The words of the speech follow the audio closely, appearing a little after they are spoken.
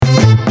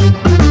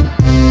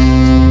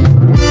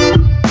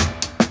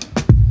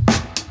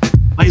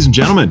and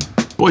gentlemen,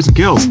 boys and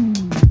girls,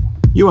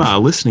 you are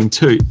listening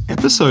to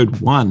episode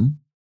 1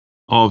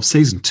 of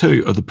season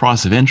 2 of The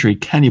Price of Entry.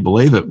 Can you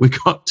believe it? We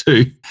got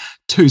to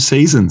 2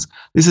 seasons.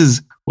 This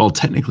is, well,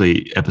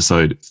 technically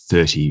episode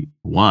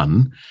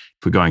 31,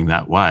 if we're going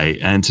that way.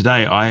 And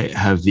today I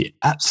have the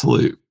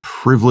absolute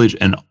privilege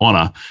and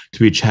honour to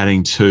be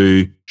chatting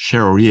to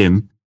Cheryl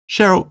Yim.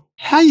 Cheryl,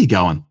 how are you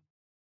going?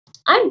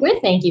 I'm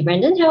good, thank you,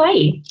 Brendan. How are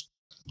you?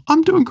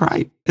 I'm doing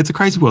great. It's a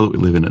crazy world that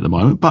we live in at the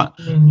moment, but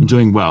I'm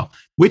doing well.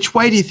 Which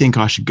way do you think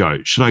I should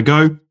go? Should I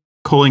go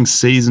calling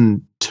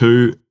season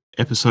 2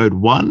 episode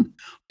 1,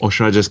 or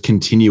should I just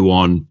continue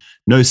on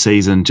no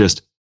season,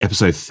 just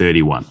episode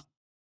 31?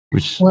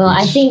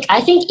 I think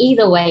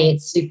either way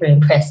it's super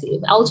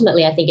impressive.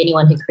 Ultimately, I think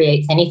anyone who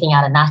creates anything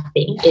out of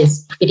nothing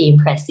is pretty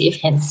impressive,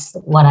 hence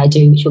what I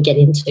do, which we'll get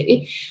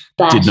into.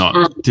 But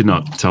did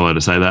not tell her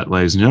to say that,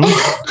 ladies and gentlemen.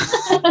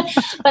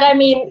 But I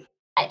mean,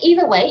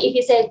 either way, if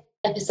you said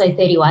episode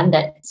 31,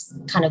 that's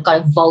kind of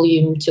got a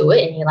volume to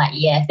it, and you're like,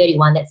 yeah,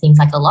 31, that seems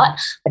like a lot.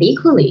 But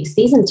equally,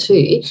 season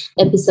 2,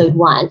 episode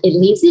 1, it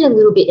leaves it a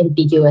little bit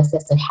ambiguous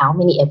as to how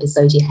many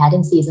episodes you had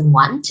in season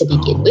 1 to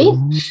begin with.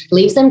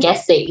 Leaves them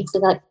guessing. So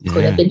that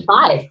could have been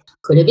 5,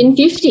 could have been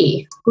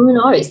 50. Who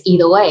knows?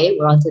 Either way,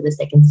 we're on to the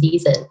second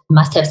season.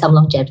 Must have some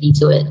longevity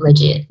to it,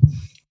 legit.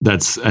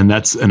 That's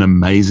an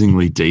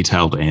amazingly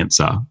detailed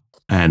answer,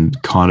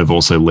 and kind of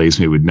also leaves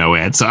me with no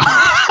answer.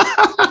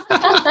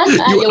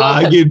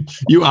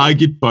 You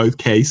argued both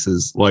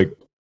cases like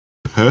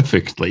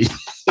perfectly.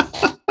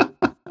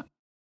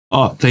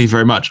 Oh, thank you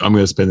very much. I'm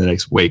going to spend the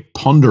next week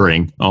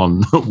pondering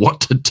on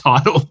what to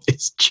title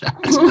this chat.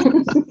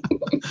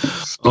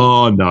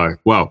 Oh, no.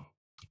 Well,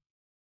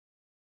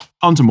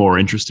 on to more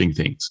interesting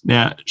things.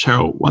 Now,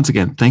 Cheryl, once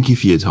again, thank you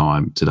for your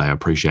time today. I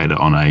appreciate it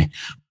on a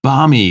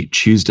balmy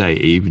Tuesday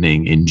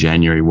evening in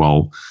January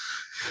while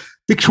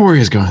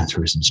Victoria's going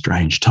through some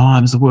strange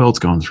times. The world's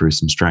gone through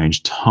some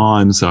strange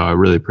times. So I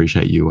really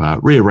appreciate you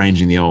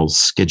rearranging the old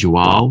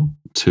schedule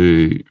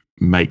to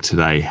make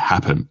today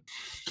happen.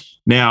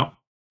 Now,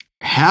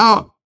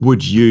 how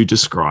would you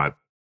describe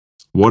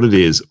what it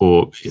is,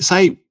 or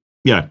say,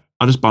 I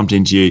just bumped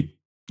into you,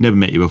 never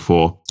met you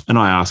before, and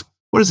I ask,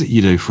 what is it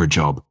you do for a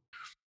job?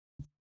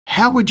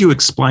 How would you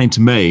explain to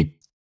me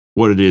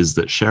what it is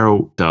that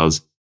Cheryl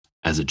does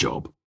as a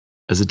job,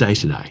 as a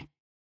day-to-day?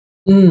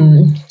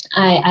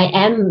 I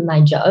am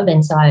my job,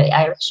 and so I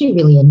actually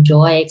really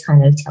enjoy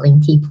kind of telling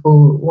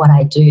people what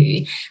I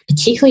do,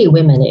 particularly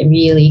women. It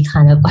really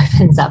kind of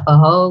opens up a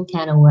whole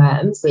can of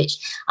worms, which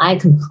I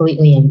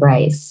completely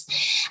embrace.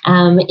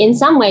 In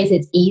some ways,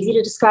 it's easy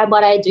to describe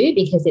what I do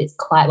because it's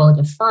quite well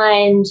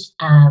defined.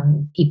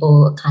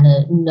 People kind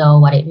of know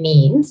what it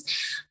means.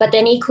 But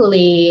then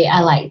equally, I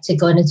like to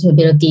go into a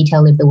bit of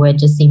detail if the word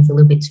just seems a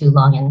little bit too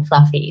long and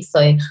fluffy.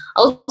 So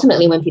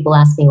ultimately, when people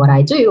ask me what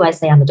I do, I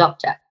say I'm a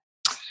doctor.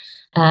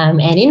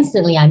 And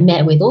instantly I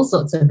met with all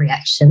sorts of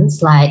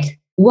reactions like,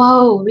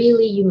 whoa,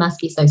 really? You must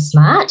be so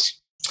smart.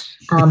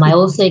 I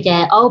also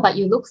get, but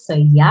you look so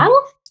young,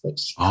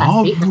 which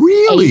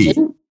really?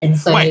 Asian. And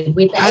so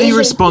wait, how do you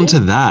respond to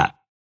that?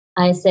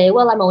 I say,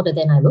 well, I'm older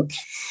than I look.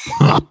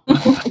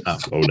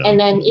 And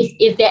then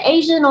if they're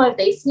Asian or if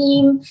they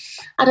seem,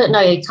 I don't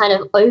know, kind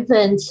of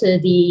open to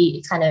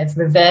the kind of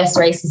reverse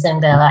racism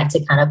they like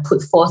to kind of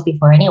put forth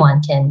before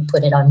anyone can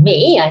put it on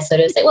me, I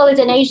sort of say, well, it's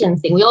an Asian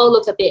thing. We all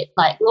look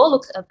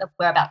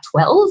we're about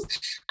 12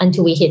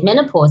 until we hit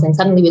menopause, and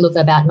suddenly we look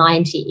about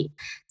 90.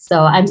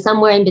 So I'm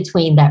somewhere in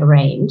between that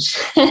range.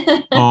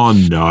 Oh,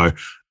 no.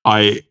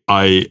 I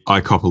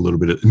cop a little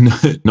bit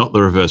of, not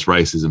the reverse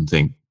racism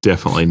thing,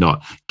 definitely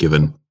not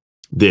given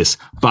this,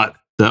 but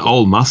the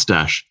old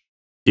mustache,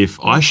 if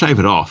I shave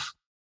it off,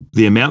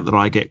 the amount that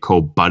I get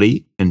called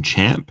buddy and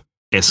champ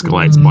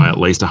escalates by at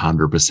least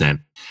 100%.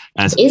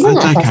 As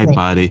that's okay,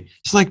 buddy.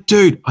 It's like,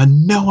 dude, I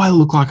know I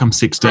look like I'm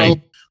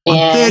 16.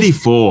 I'm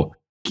 34.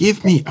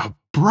 Give me a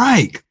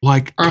break.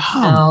 Like,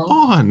 come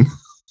on.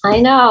 I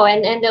know.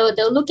 And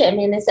they'll look at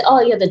me and they say,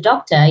 oh, you're the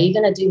doctor. Are you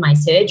going to do my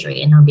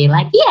surgery? And I'll be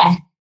like, yeah.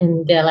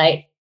 And they're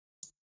like,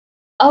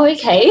 oh,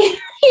 okay.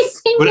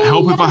 Would it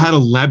help if I had a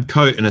lab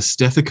coat and a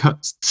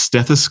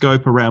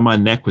stethoscope around my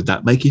neck? Would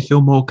that make you feel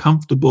more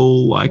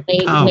comfortable? Like,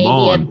 come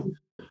on.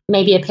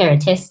 Maybe a pair of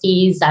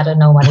testes. I don't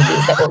know what it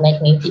is that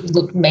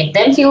would make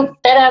them feel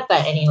better.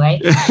 But anyway.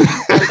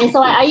 And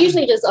so I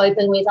usually just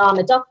open with, I'm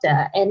a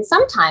doctor. And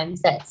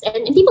sometimes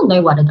and people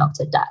know what a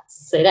doctor does.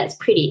 So that's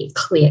pretty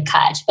clear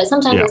cut. But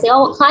sometimes they say,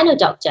 oh, what kind of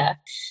doctor?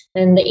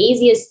 And the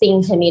easiest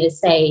thing for me to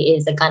say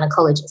is a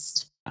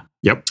gynaecologist.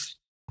 Yep.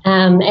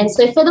 And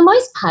so for the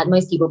most part,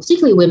 most people,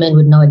 particularly women,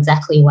 would know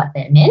exactly what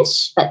that meant.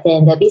 But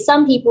then there'll be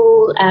some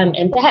people,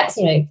 and perhaps,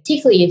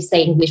 particularly if,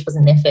 say, English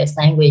wasn't their first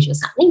language or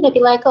something, they'd be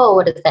like, oh,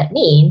 what does that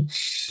mean?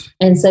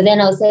 And so then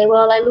I'll say,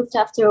 well, I looked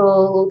after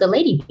all the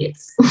lady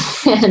bits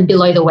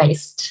below the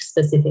waist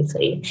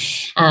specifically.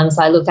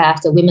 So I look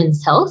after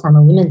women's health. I'm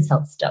a women's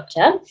health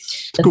doctor.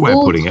 Good way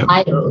of putting it.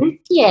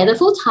 The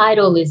full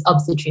title is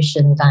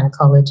Obstetrician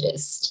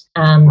Gynaecologist.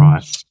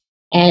 Right.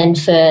 And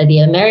for the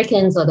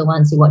Americans or the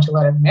ones who watch a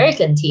lot of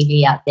American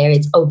TV out there,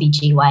 it's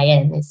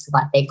OBGYN is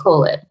what they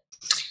call it.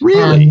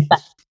 Really?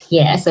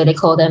 Yeah, so they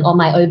call them, or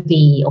my OB,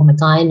 or my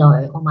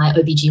gyno, or my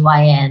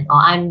OBGYN, or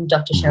I'm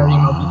Dr. Cheryl,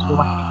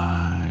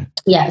 OBGYN.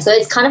 Yeah, so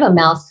it's kind of a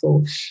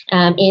mouthful.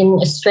 In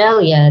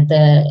Australia,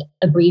 the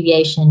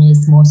abbreviation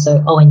is more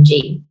so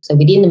ONG. So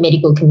within the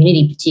medical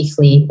community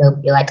particularly, they'll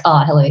be like,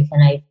 oh, hello,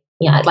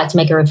 I'd like to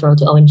make a referral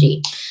to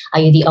ONG. Are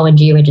you the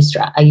ONG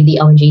registrar? Are you the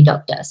ONG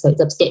doctor? So it's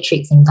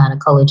obstetrics and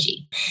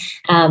gynecology.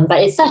 But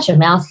it's such a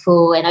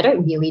mouthful, and I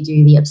don't really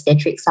do the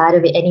obstetric side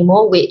of it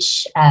anymore,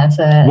 which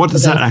what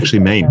does that actually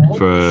mean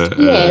for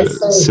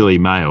silly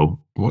male?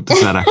 What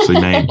does that actually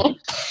mean?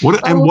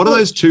 What are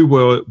those two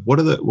words?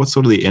 What's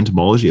sort of the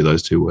etymology of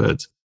those two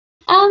words?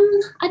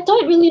 I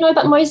don't really know,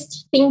 but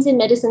most things in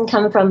medicine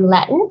come from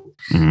Latin.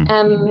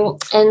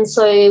 And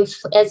so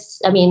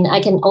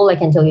all I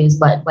can tell you is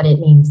what it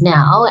means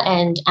now.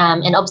 And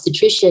an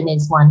obstetrician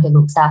is one who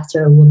looks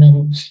after a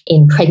woman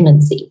in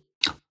pregnancy.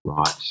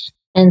 Right.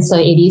 And so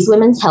it is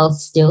women's health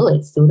still.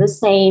 It's still the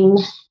same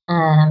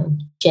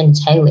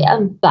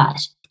genitalia, but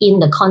in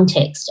the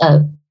context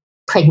of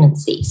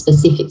pregnancy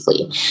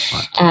specifically.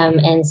 Right.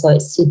 And so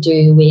it's to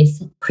do with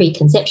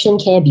preconception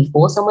care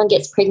before someone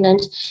gets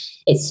pregnant.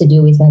 It's to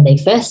do with when they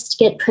first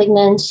get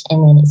pregnant,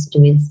 and then it's to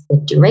do with the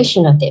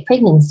duration of their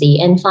pregnancy,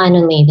 and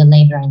finally the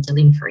labour and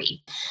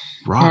delivery,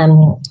 right.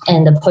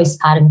 And the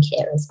postpartum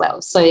care as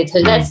well. So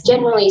that's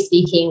generally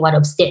speaking what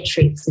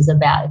obstetrics is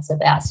about. It's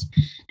about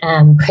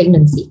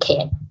pregnancy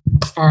care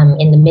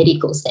in the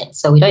medical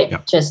sense. So we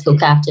don't just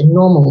look after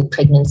normal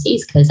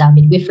pregnancies, because our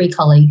midwifery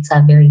colleagues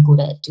are very good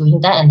at doing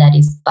that, and that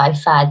is by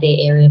far their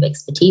area of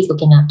expertise,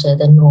 looking after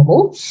the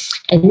normal.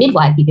 And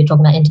midwife, if you're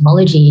talking about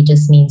entomology,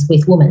 just means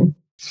with woman.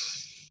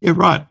 Yeah,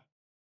 right.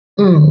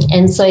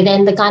 And so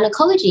then the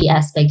gynecology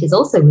aspect is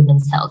also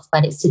women's health,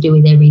 but it's to do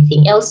with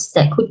everything else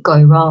that could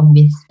go wrong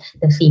with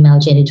the female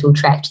genital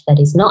tract that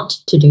is not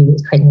to do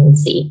with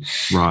pregnancy.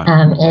 Right.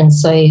 And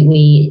so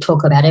we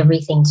talk about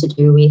everything to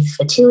do with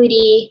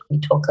fertility. We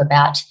talk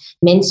about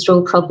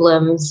menstrual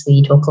problems.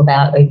 We talk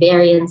about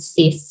ovarian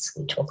cysts.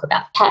 We talk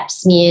about pap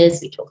smears.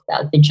 We talk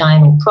about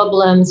vaginal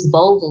problems,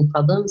 vulval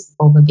problems,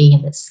 vulva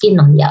being the skin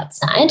on the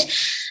outside.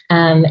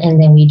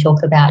 And then we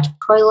talk about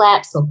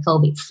prolapse or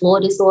pelvic floor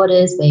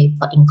disorders, where you've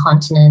got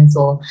incontinence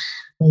or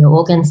where your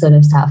organs sort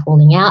of start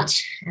falling out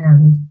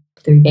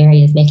through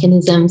various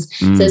mechanisms.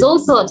 So there's all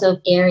sorts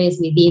of areas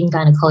within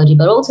gynecology,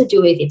 but all to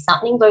do with if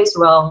something goes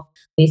wrong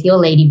with your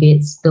lady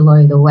bits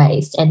below the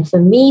waist. And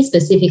for me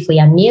specifically,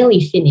 I'm nearly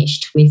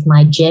finished with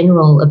my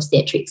general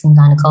obstetrics and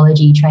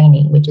gynecology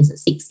training, which is a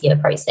 6-year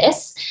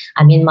process.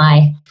 I'm in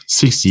my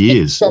 6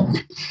 years.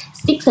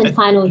 Sixth and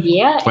final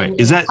year. Wait,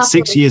 is that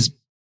 6 years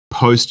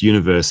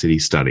post-university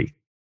study?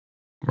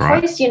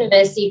 Right.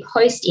 Post-university,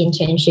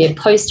 post-internship,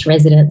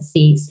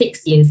 post-residency,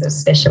 6 years of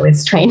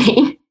specialist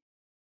training.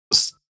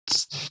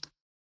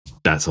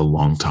 That's a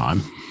long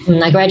time.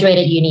 I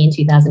graduated uni in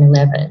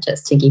 2011,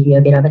 just to give you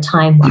a bit of a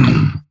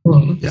timeline.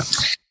 Yeah.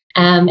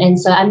 And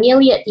so I'm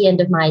nearly at the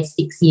end of my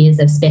 6 years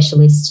of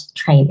specialist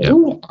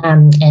training.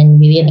 And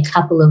within a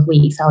couple of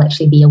weeks, I'll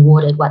actually be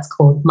awarded what's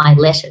called my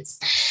letters.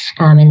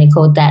 And they're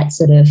called that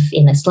sort of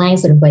in a slang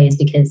sort of way is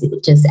because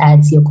it just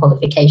adds your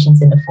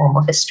qualifications in the form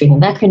of a string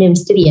of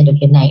acronyms to the end of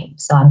your name.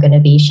 So I'm going to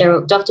be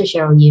Dr.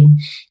 Cheryl Yim,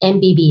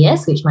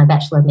 MBBS, which is my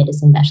Bachelor of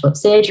Medicine, Bachelor of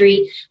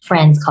Surgery,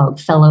 Franz Kolb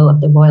Fellow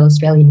of the Royal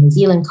Australian New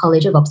Zealand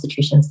College of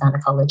Obstetricians and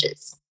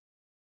Gynaecologists.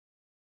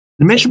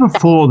 You mentioned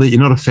before that you're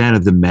not a fan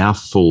of the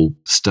mouthful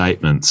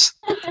statements.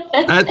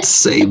 It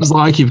seems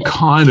like you've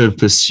kind of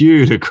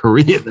pursued a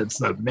career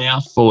that's a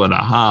mouthful and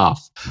a half.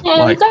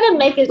 Yeah, we've got to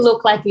make it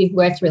look like we've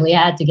worked really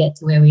hard to get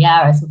to where we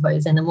are, I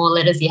suppose. And the more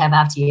letters you have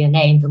after your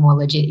name, the more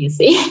legit you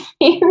seem.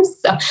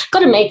 So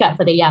got to make up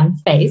for the young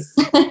face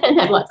and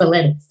have lots of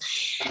letters.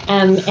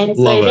 And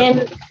so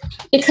then,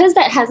 because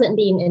that hasn't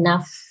been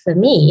enough for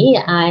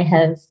me, I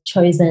have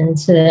chosen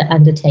to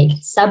undertake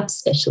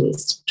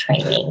subspecialist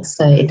training.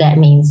 So that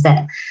means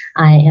that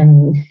I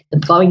am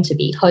going to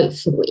be,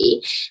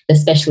 hopefully, the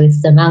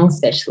specialist among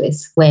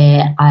specialists,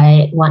 where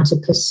I want to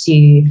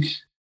pursue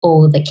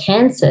all the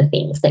cancer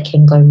things that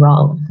can go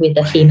wrong with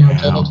the female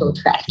genital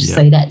tract. Yep.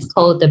 So that's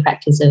called the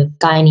practice of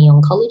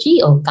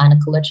gynaecology or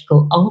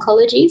gynecological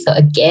oncology. So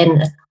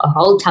again, a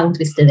whole tongue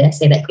twister there.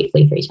 Say that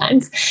quickly 3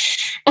 times.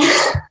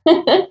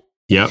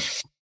 Yep.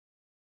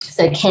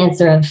 So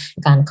cancer of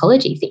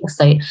gynecology things.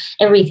 So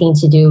everything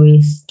to do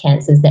with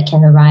cancers that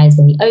can arise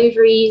in the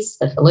ovaries,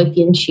 the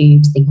fallopian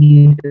tubes, the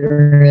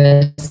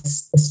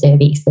uterus, the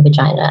cervix, the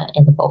vagina,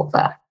 and the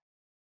vulva.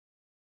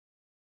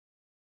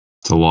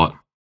 It's a lot.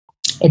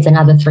 It's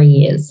another 3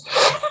 years.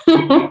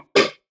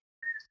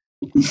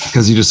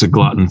 Because you're just a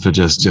glutton for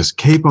just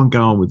keep on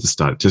going with the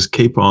stuff. Just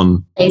keep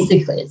on.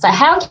 Basically. So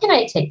how can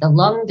I take the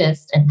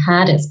longest and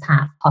hardest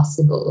path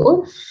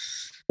possible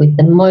with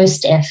the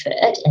most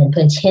effort and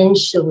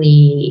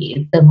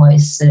potentially the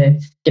most sort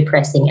of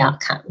depressing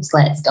outcomes?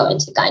 Let's go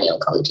into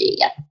gynaecology.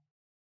 Yeah.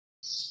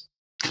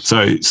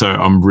 So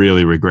I'm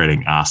really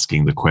regretting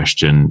asking the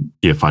question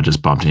if I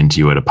just bumped into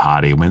you at a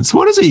party and went, so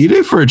what is it you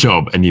do for a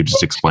job? And you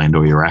just explained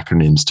all your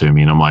acronyms to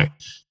me. And I'm like,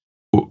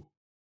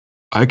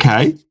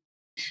 okay.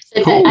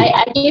 So cool.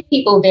 I give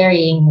people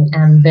varying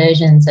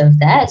versions of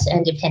that,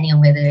 and depending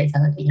on whether it's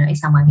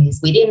someone who's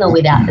within or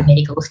without the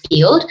medical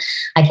field,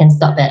 I can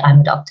stop at I'm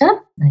a doctor,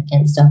 I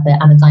can stop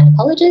at I'm a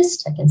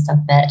gynaecologist, I can stop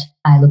at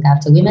I look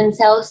after women's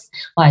health,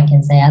 or I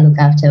can say I look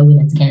after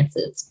women's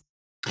cancers.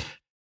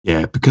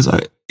 Yeah, because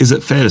is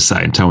it fair to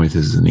say, and tell me if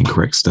this is an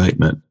incorrect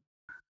statement,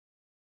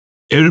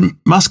 it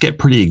must get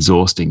pretty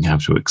exhausting to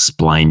have to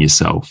explain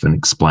yourself and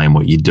explain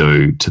what you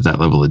do to that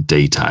level of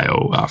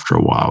detail after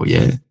a while,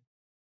 yeah?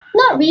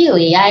 Not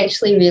really. I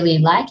actually really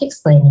like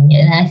explaining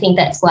it. And I think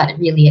that's what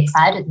really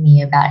excited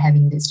me about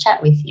having this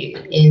chat with you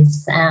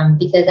is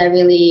because I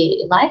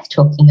really like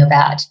talking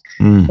about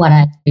what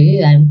I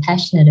do. I'm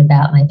passionate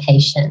about my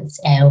patients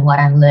and what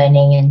I'm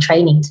learning and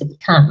training to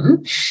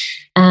become.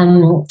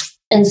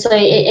 And so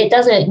it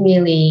doesn't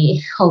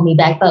really hold me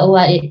back. But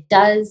what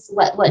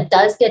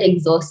does get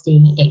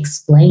exhausting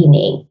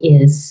explaining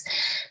is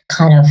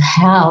kind of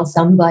how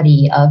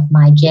somebody of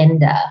my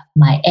gender,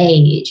 my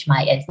age,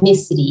 my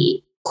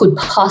ethnicity could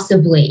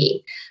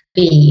possibly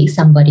be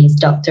somebody's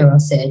doctor or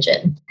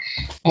surgeon.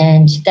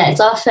 And that's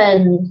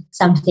often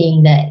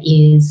something that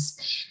is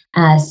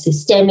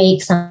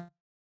systemic, some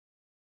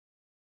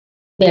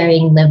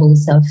varying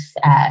levels of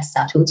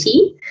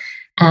subtlety.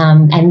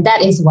 And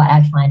that is what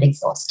I find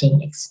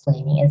exhausting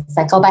explaining. It's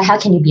like, but how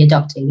can you be a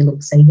doctor? You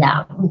look so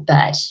young.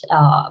 But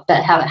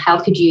how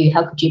could you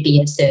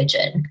be a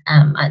surgeon?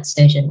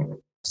 Surgeons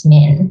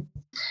men,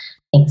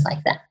 things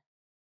like that.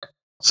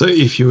 So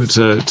if you were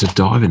to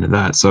dive into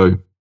that,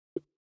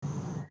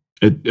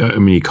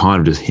 you kind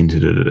of just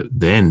hinted at it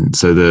then.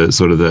 So the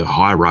sort of the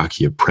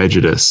hierarchy of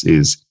prejudice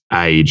is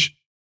age,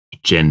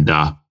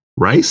 gender,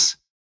 race?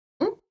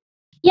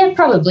 Yeah,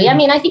 probably. I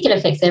mean, I think it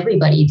affects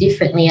everybody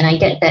differently, and I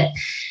get that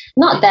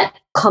not that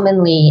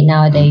commonly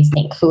nowadays,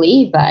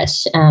 thankfully, but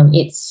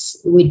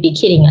we'd be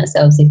kidding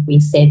ourselves if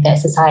we said that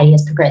society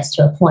has progressed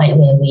to a point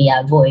where we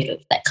are void of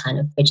that kind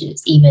of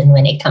prejudice, even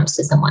when it comes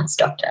to someone's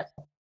doctor.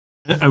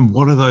 And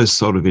what do those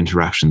sort of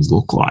interactions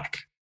look like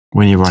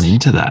when you run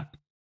into that?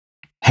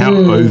 How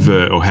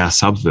overt or how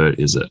subvert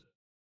is it?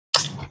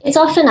 It's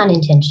often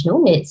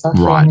unintentional. It's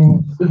often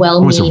well-meaning.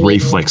 Almost a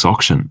reflex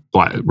action.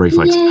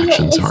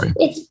 Sorry.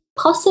 It's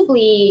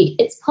possibly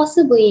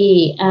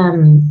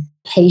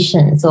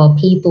patients or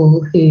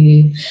people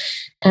who,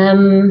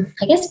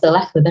 I guess for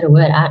lack of a better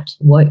word, aren't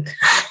woke.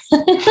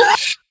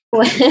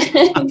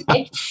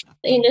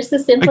 Just to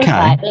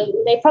simplify,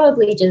 they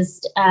probably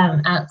just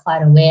aren't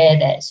quite aware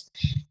that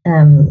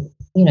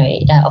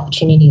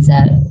opportunities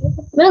are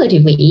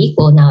relatively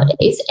equal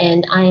nowadays,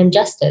 and I am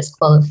just as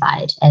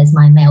qualified as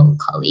my male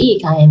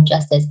colleague. I am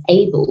just as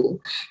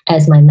able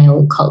as my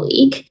male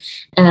colleague.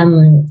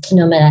 No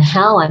matter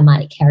how I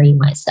might carry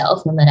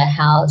myself, no matter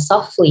how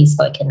softly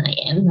spoken I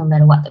am, no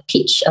matter what the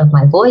pitch of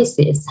my voice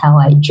is, how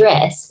I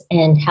dress,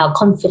 and how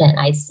confident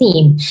I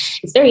seem.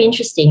 It's very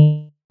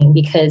interesting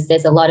because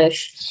there's a lot of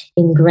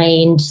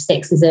ingrained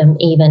sexism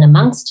even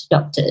amongst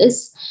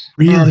doctors.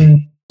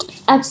 Really?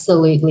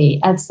 Absolutely.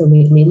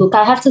 Look,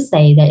 I have to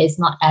say that it's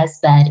not as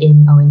bad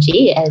in ONG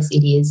as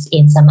it is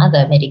in some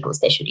other medical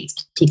specialties,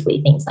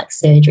 particularly things like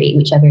surgery,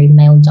 which are very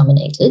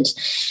male-dominated.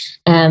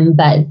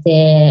 But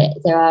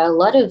there are a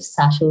lot of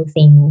subtle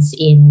things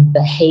in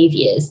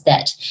behaviours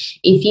that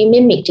if you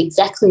mimicked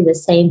exactly the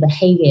same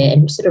behaviour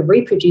and sort of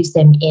reproduce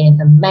them in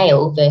a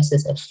male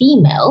versus a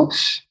female,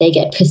 they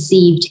get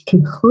perceived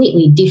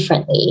completely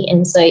differently.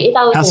 And so if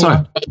I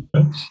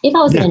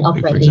was in an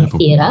operating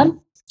theatre,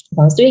 if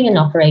I was doing an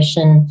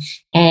operation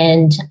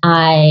and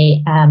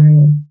I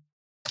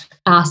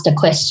asked a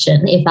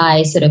question, if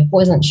I sort of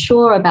wasn't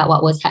sure about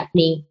what was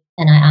happening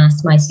and I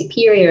asked my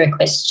superior a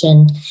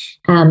question,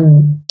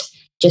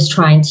 just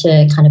trying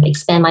to kind of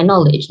expand my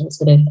knowledge and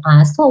sort of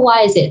ask,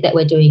 why is it that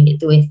we're doing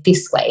it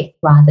this way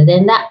rather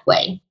than that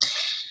way?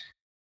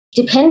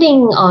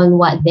 Depending on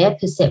what their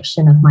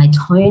perception of my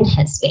tone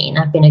has been,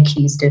 I've been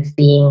accused of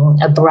being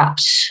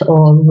abrupt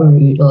or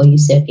rude or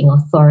usurping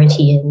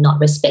authority and not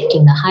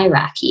respecting the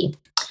hierarchy.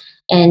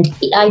 And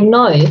I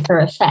know for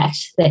a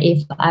fact that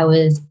if I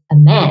was a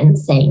man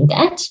saying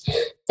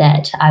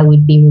that I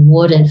would be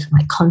rewarded for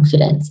my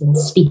confidence in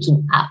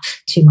speaking up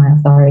to my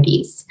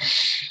authorities.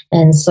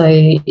 And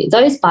so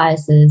those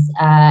biases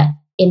are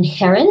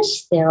inherent.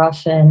 They're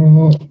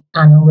often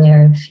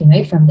unaware of,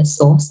 from the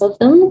source of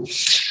them.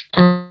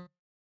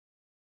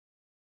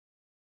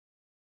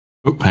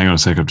 Hang on a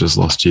sec. I've just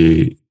lost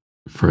you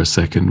for a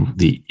second.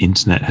 The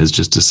internet has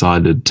just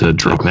decided to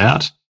drop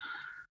out.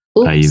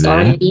 Are you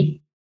there?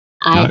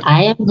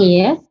 I am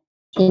here.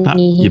 Can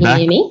you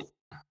hear me?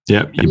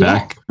 Yep, you're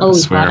back. Oh,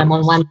 God, I'm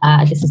on one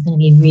bar. This is going to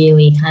be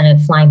really kind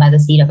of flying by the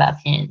seat of our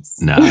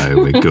pants. No,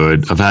 we're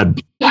good. I've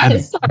had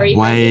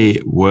way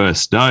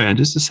worse. No, and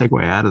just to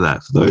segue out of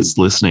that, for those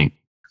listening,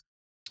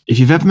 if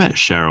you've ever met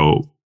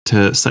Cheryl,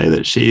 to say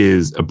that she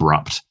is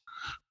abrupt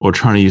or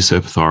trying to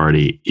usurp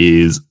authority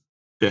is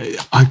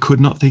I could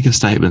not think of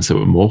statements that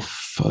were more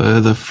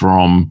further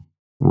from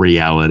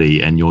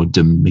reality, and your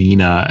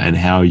demeanor and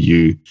how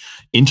you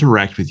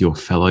interact with your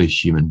fellow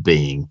human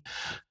being,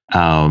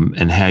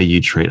 and how you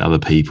treat other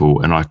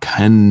people. And I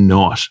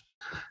cannot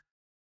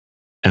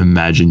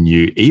imagine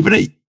you, even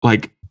at,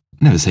 like,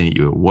 never seen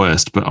you at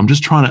worst, but I'm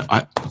just trying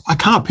to, I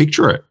can't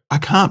picture it. I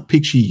can't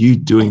picture you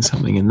doing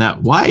something in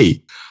that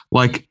way.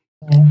 Like,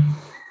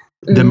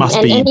 there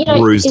must be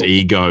bruised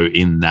ego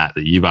in that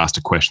you've asked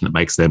a question that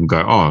makes them go,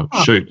 oh,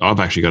 shoot, I've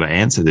actually got to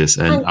answer this.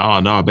 And, oh,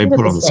 no, I've been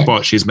put on the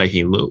spot. She's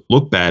making it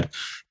look bad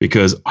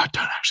because I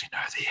don't actually know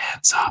the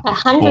answer.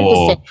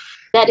 100%.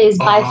 That is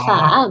by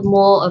far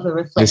more of a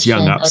reflection. This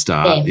young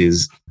upstart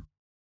is...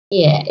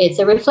 Yeah, it's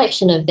a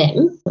reflection of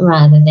them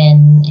rather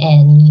than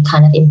any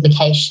kind of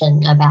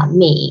implication about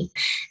me.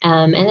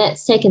 And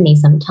that's taken me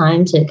some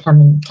time to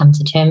come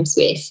to terms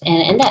with.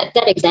 And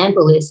that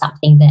example is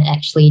something that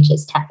actually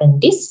just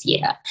happened this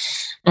year.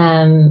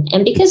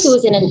 And because it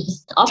was in an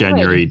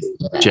January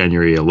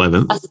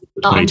 11th,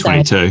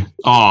 2022. When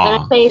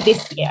I say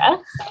this year,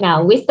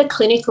 now with the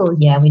clinical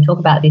year, we talk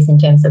about this in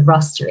terms of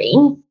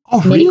rostering.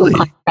 Oh, really?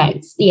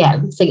 Contracts.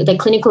 Yeah, so the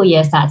clinical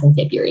year starts in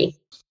February.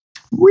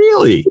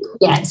 Really?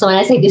 Yeah. So when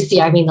I say this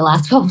year, I mean the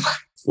last 12 months.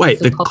 Wait,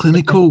 the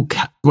clinical...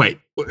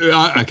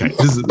 okay.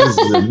 This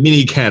is a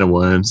mini can of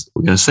worms.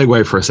 We're going to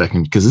segue for a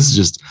second because this is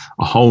just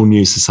a whole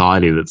new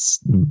society that's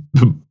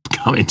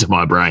come into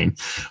my brain.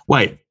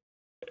 Wait,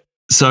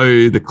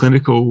 so the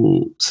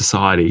clinical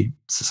society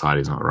is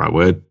not the right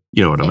word.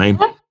 You know what I mean?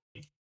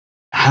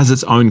 Has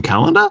its own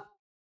calendar?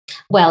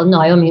 Well,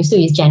 no, I mean, we still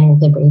use January,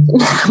 February,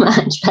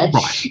 March. But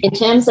in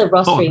terms of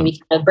rostering, we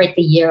kind of break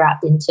the year up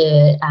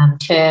into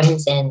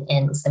terms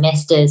and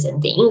semesters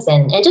and things.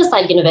 And just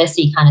like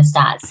university kind of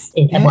starts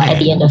at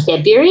the end of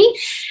February,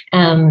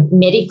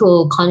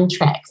 medical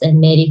contracts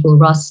and medical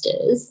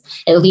rosters,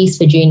 at least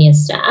for junior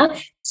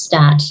staff,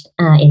 start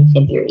in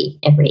February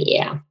every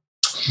year.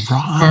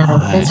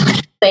 Right.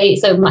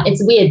 So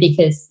it's weird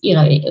because, you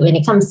know, when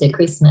it comes to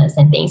Christmas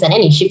and things, and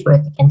any shift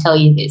worker can tell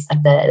you this,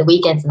 like the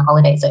weekends and the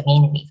holidays don't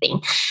mean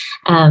anything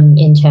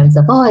in terms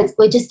of,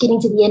 we're just getting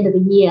to the end of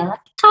the year.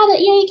 Like,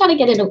 you kind of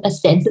get a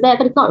sense of that,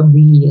 but it's not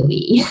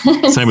really.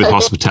 Same with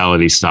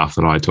hospitality stuff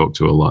that I talk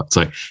to a lot. It's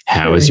like,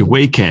 how was your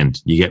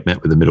weekend? You get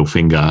met with a middle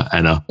finger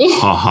and a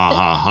ha, ha,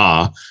 ha,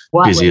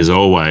 ha. Busy as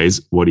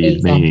always. What do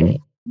you mean?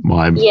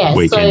 My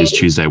weekend is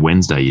Tuesday,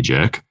 Wednesday, you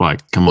jerk.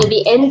 Like, come on.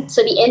 The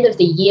end of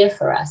the year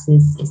for us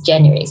is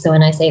January. So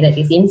when I say that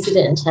this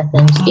incident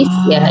happened this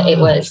year, it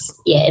was,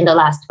 in the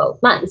last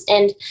 12 months.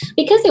 And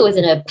because it was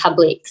in a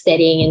public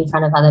setting in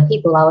front of other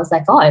people, I was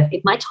like,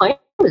 if my tone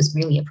was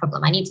really a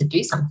problem, I need to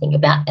do something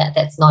about that.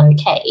 That's not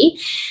okay.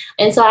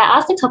 And so I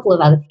asked a couple of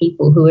other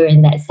people who were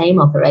in that same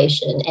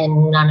operation,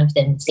 and none of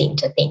them seemed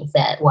to think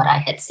that what I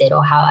had said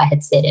or how I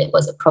had said it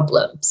was a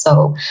problem.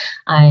 So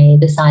I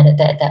decided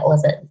that that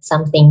wasn't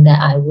something that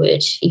I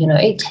would,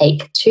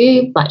 take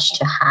too much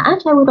to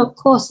heart. I would, of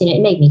course,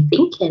 it made me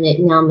think, and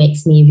it now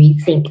makes me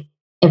rethink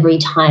every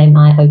time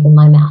I open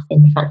my mouth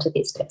in front of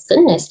this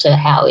person as to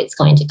how it's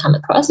going to come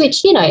across,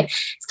 which,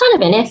 it's kind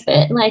of an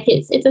effort. Like,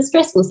 it's a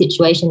stressful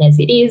situation as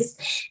it is.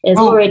 There's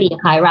already a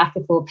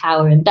hierarchical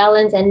power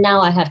imbalance, and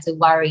now I have to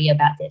worry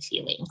about their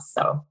feelings.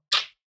 So,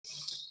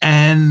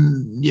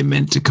 and you're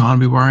meant to kind of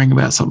be worrying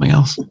about something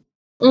else.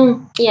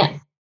 Yeah.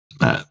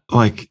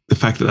 Like the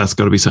fact that that's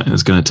got to be something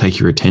that's going to take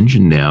your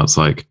attention now. It's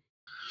like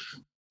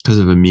because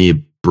of a mere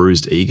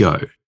bruised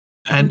ego.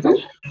 And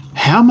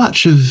how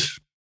much of...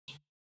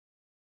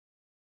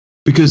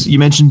 Because you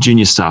mentioned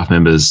junior staff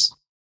members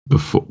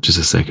before, just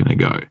a second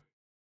ago.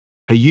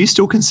 Are you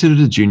still considered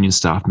a junior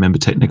staff member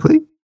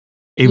technically,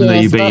 even though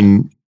you've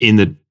been in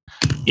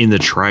the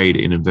trade,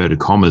 in inverted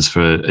commas,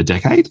 for a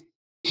decade?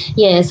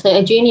 Yeah, so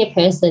a junior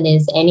person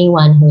is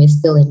anyone who is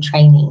still in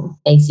training,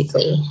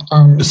 basically.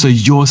 So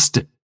you're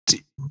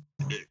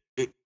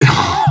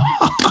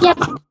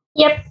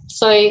Yep.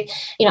 So,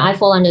 I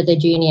fall under the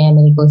junior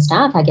medical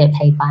staff. I get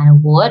paid by an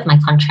award. My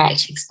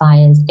contract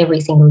expires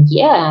every single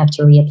year. I have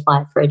to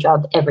reapply for a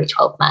job every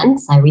 12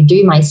 months. I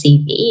redo my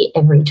CV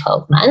every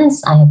 12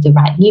 months. I have to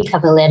write new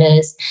cover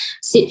letters,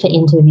 sit for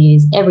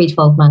interviews every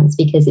 12 months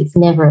because it's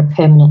never a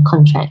permanent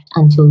contract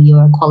until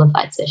you're a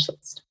qualified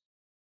specialist.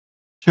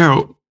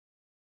 Cheryl,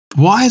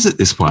 why is it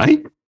this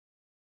way?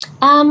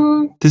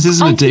 This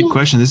isn't a deep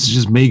question. This is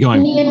just me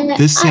going,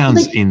 this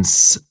sounds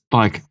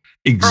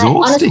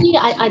exhausting. Honestly,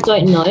 I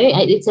don't know.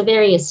 It's a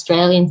very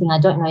Australian thing. I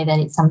don't know that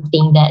it's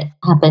something that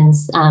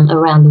happens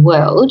around the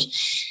world.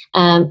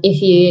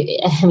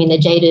 The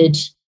jaded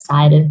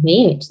side of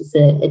me, which is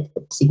a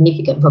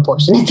significant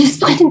proportion at this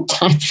point in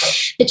time,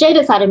 the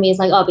jaded side of me is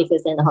like,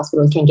 because then the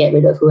hospitals can get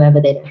rid of whoever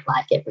they don't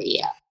like every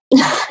year.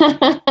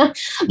 But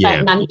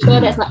I'm sure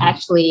that's not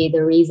actually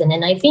the reason.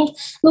 And I think,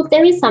 look,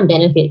 there is some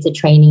benefit to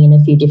training in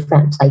a few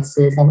different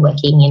places and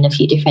working in a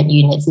few different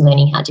units and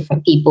learning how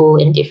different people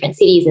in different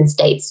cities and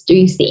states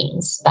do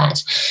things.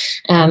 But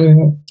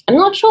I'm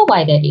not sure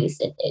why that is.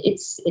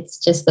 It's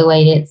just the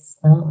way it's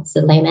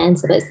a lame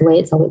answer, but it's the way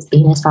it's always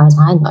been as far as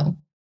I know.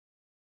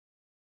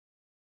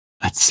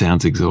 That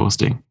sounds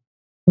exhausting.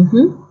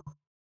 Mm-hmm.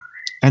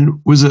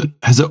 And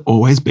has it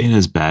always been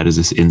as bad as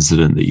this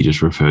incident that you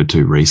just referred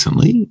to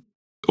recently?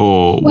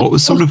 Or what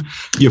was sort of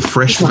your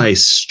fresh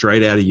face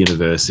straight out of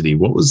university?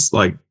 What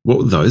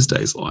were those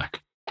days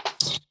like?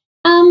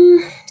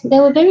 They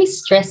were very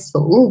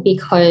stressful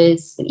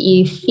because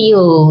you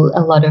feel a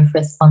lot of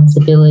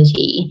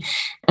responsibility,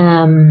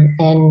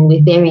 and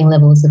with varying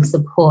levels of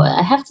support.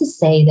 I have to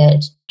say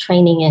that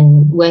training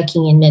and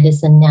working in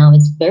medicine now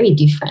is very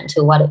different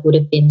to what it would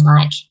have been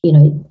like,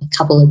 a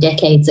couple of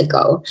decades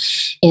ago,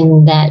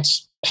 in that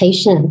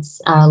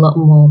patients are a lot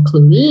more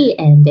cluey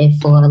and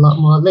therefore a lot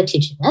more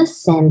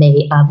litigious, and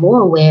they are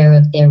more aware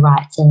of their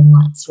rights and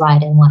what's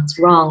right and what's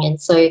wrong. And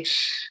so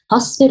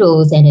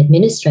hospitals and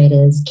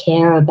administrators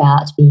care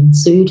about being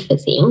sued for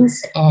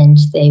things, and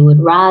they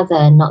would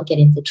rather not get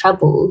into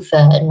trouble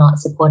for not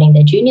supporting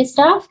their junior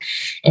staff.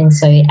 And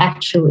so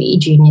actually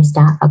junior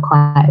staff are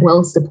quite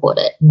well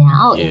supported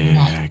now, in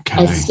that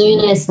as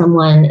soon as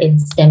someone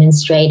is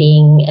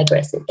demonstrating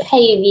aggressive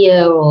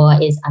behaviour or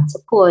is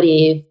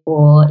unsupportive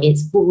or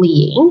is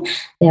bullying,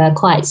 there are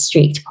quite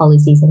strict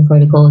policies and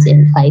protocols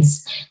in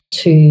place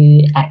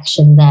to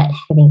action that.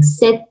 Having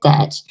said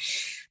that,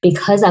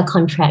 because our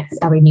contracts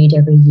are renewed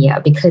every year,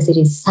 because it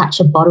is such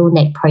a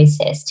bottleneck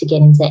process to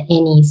get into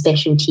any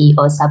specialty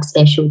or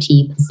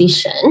subspecialty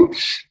position,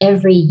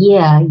 every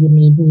year you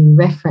need new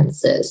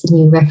references,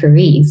 new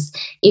referees.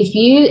 If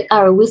you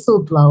are a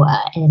whistleblower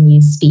and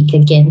you speak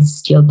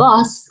against your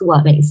boss,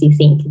 what makes you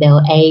think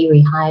they'll A,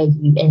 rehire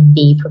you, and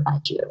B,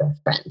 provide you a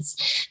reference?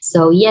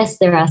 So yes,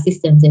 there are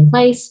systems in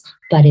place,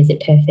 but is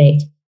it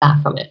perfect? Far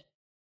from it.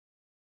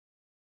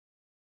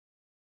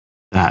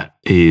 That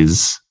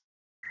is...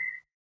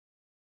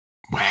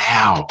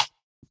 Wow.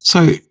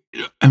 So,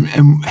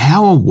 and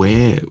how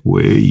aware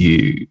were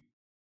you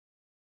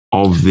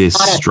of this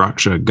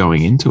structure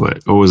going into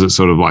it? Or was it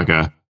sort of like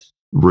a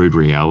rude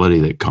reality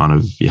that kind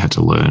of you had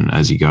to learn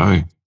as you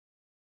go?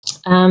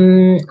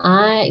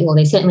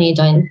 They certainly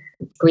don't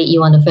greet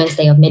you on the first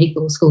day of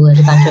medical school as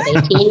a bunch of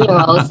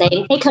 18-year-olds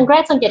saying, hey,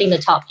 congrats on getting the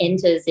top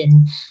enters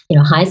in,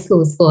 high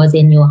school scores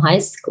in your high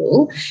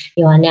school.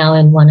 You are now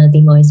in one of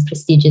the most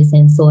prestigious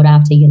and sought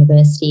after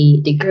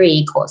university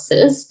degree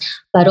courses.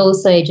 But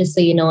also, just so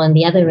you know, on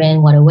the other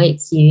end, what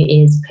awaits you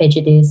is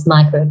prejudice,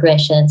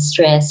 microaggression,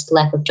 stress,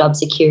 lack of job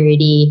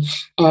security,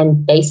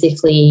 and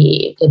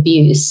basically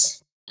abuse.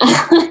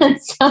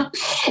 So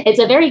it's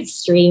a very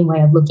extreme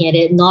way of looking at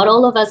it. Not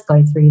all of us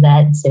go through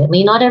that,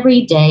 certainly not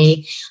every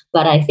day,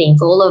 but I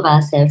think all of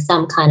us have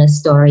some kind of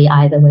story,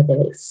 either whether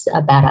it's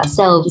about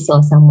ourselves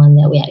or someone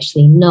that we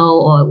actually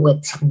know or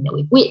with something that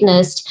we've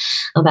witnessed,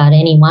 about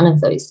any one of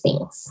those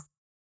things.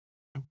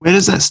 Where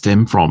does that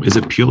stem from? Is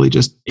it purely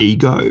just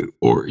ego,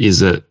 or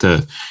is it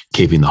the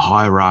keeping the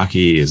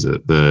hierarchy? Is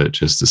it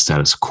just the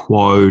status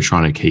quo,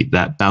 trying to keep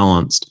that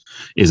balanced?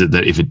 Is it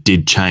that if it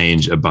did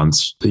change a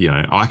bunch,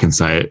 I can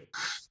say it,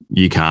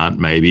 you can't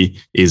maybe,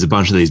 is a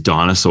bunch of these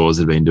dinosaurs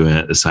that have been doing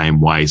it the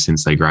same way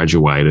since they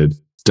graduated,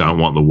 don't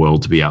want the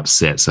world to be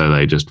upset, so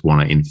they just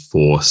want to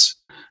enforce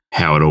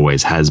how it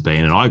always has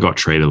been. And I got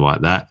treated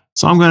like that,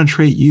 so I'm going to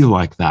treat you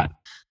like that.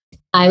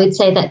 I would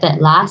say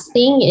that last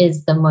thing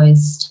is the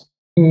most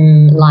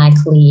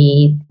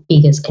likely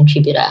biggest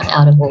contributor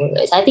out of all of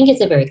those. I think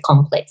it's a very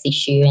complex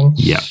issue, and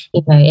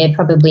it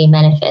probably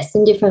manifests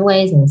in different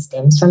ways and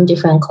stems from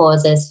different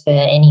causes for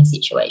any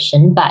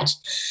situation. But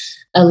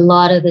a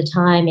lot of the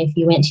time, if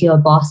you went to your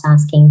boss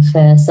asking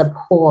for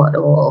support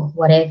or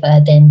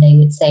whatever, then they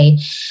would say,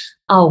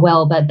 oh,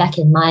 well, but back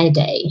in my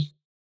day,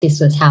 this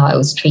was how I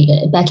was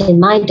treated. Back in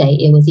my day,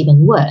 it was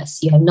even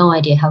worse. You have no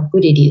idea how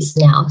good it is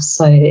now,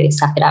 so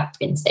suck it up,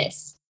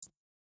 princess.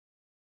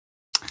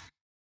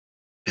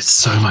 There's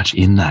so much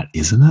in that,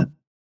 isn't it?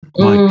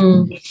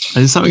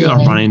 There's something that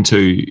I run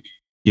into,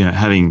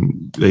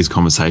 having these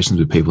conversations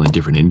with people in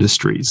different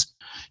industries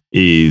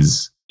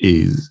is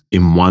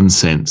in one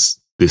sense,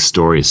 this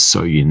story is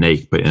so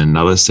unique, but in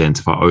another sense,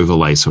 if I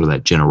overlay sort of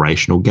that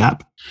generational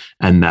gap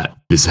and that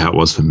this is how it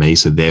was for me,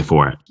 so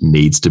therefore it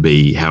needs to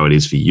be how it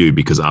is for you,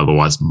 because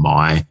otherwise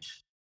my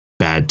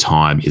bad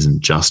time isn't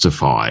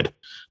justified.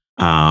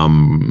 So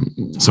I'm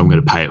going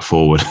to pay it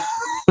forward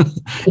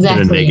in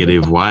a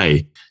negative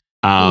way.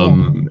 I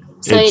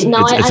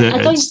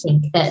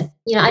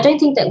don't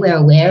think that we're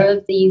aware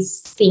of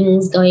these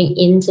things going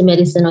into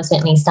medicine, or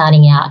certainly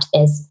starting out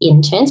as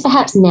interns.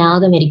 Perhaps now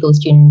the medical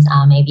students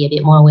are maybe a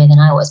bit more aware than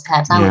I was.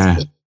 Perhaps I was a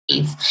bit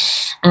naive.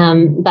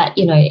 But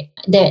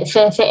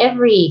for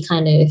every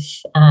kind of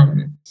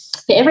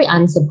for every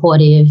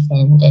unsupportive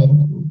and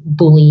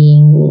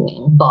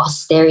bullying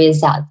boss there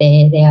is out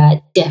there, there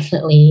are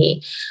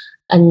definitely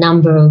a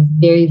number of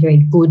very, very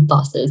good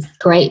bosses,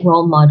 great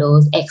role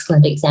models,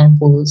 excellent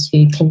examples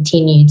who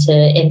continue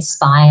to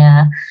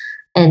inspire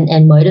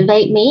and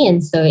motivate me.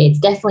 And so it's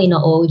definitely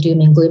not all doom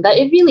and gloom, but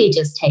it really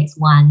just takes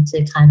one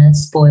to kind of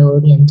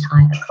spoil the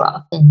entire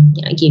crop and,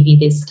 give you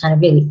this kind of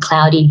really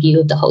cloudy view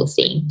of the whole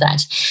thing.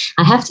 But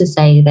I have to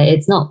say that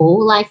it's not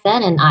all like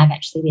that. And I've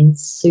actually been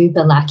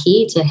super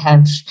lucky to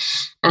have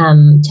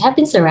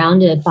been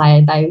surrounded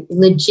by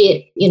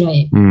legit,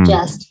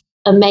 just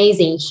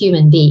amazing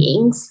human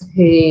beings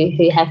who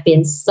have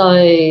been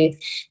so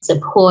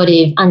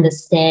supportive,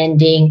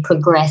 understanding,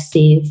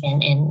 progressive,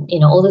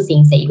 and all the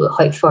things that you would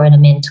hope for in a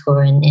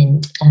mentor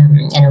and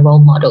a role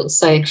model.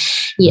 So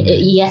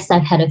yes,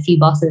 I've had a few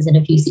bosses and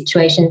a few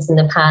situations in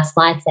the past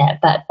like that,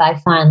 but by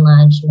far and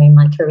large,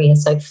 my career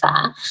so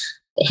far,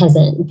 it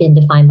hasn't been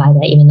defined by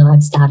that, even though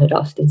I've started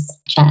off this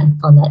chat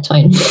on that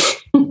tone.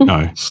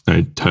 No,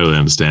 totally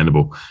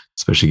understandable,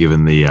 especially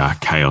given the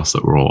chaos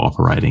that we're all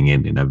operating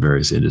in our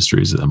various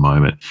industries at the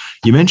moment.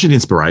 You mentioned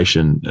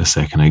inspiration a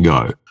second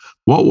ago.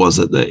 What was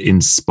it that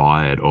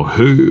inspired, or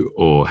who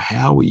or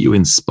how were you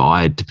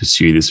inspired to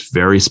pursue this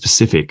very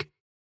specific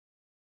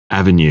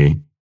avenue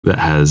that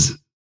has,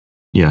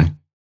 a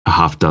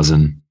half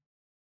dozen,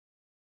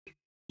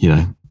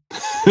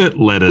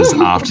 letters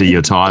after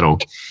your title?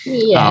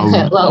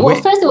 Yeah. Well,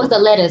 first it was the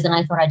letters, and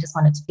I thought I just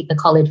wanted to pick the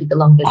college with the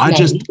longest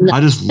name.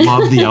 I just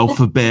love the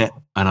alphabet,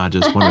 and I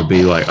just want to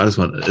be like, I just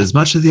want as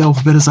much of the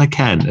alphabet as I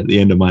can at the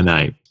end of my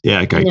name.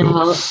 Yeah. Okay.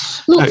 Cool.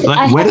 Look,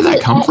 where did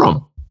that come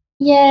from?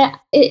 Yeah,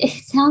 it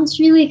sounds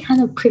really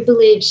kind of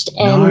privileged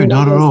and no,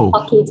 not at all.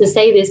 Cocky to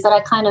say this, but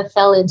I kind of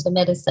fell into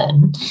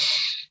medicine.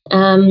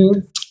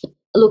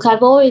 Look,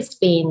 I've always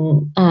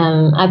done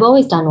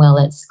well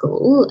at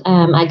school.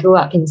 I grew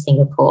up in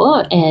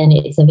Singapore, and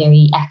it's a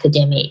very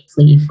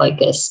academically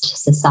focused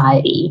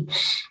society.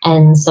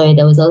 And so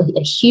there was a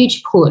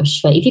huge push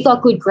for, if you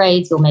got good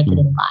grades, you'll make it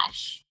in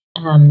life.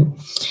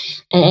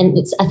 And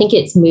I think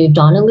it's moved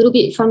on a little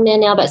bit from there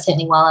now, but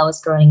certainly while I was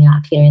growing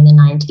up here in the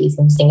 90s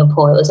in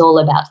Singapore, it was all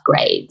about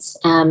grades.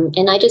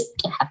 And I just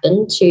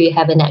happened to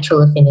have a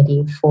natural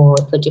affinity for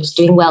just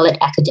doing well at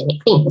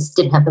academic things.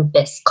 Didn't have the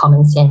best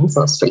common sense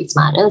or street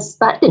smartness,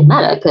 but it didn't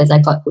matter because I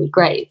got good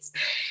grades.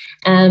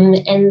 And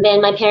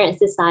then my parents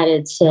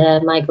decided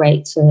to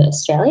migrate to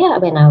Australia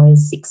when I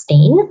was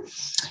 16.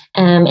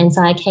 And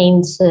so I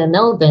came to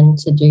Melbourne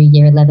to do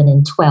year 11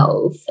 and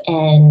 12.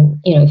 And,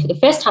 for the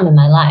first time in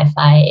my life,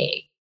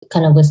 I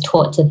kind of was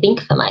taught to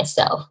think for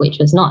myself, which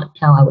was not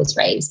how I was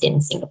raised in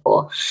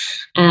Singapore.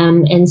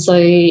 And so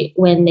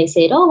when they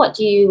said, oh, what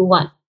do you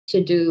want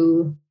to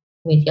do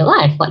with your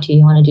life? What do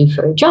you want to do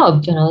for a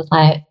job? And I was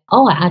like,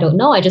 oh, I don't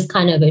know. I just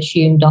kind of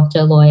assumed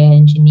doctor, lawyer,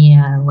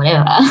 engineer,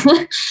 whatever.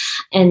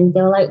 And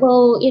they were like,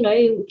 well,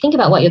 think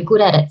about what you're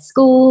good at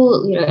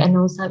school, and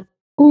I was like,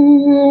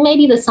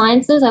 maybe the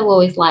sciences. I've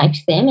always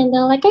liked them. And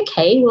they're like,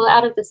 okay, well,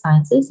 out of the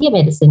sciences,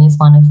 medicine is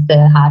one of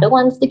the harder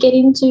ones to get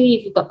into.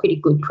 If you've got pretty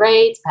good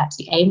grades, perhaps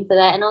you aim for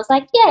that. And I was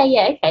like,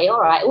 yeah, okay,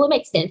 all right. Well, it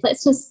makes sense.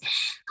 Let's just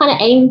kind of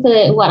aim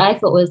for what I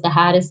thought was the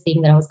hardest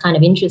thing that I was kind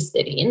of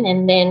interested in,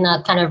 and then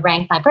kind of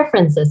rank my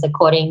preferences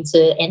according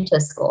to enter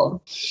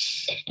score.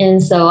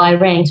 And so I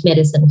ranked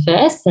medicine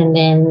first, and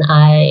then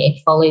I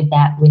followed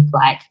that with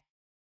I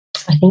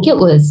think it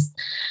was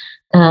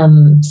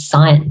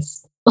science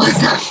or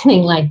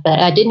something like that.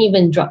 I didn't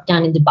even drop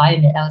down into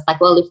biomed. I was like,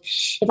 well,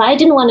 if I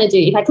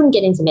couldn't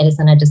get into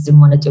medicine, I just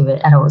didn't want to do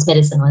it at all. It was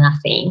medicine or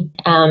nothing.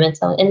 And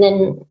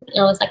then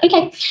I was like,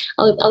 okay,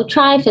 I'll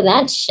try for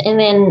that. And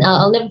then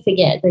I'll never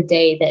forget the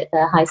day that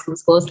the high school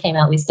scores came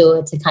out. We still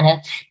had to kind of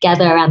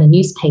gather around the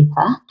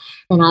newspaper.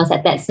 And I was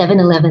at that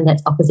 7-Eleven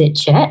that's opposite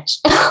church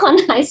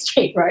on High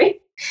Street Road.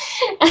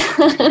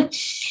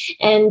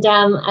 And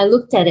I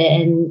looked at it,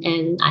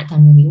 and I'd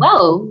done really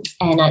well,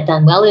 and I'd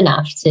done well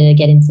enough to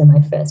get into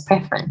my first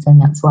preference,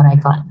 and that's what I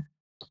got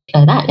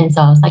for that. And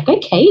so I was like,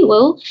 okay,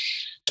 well,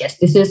 guess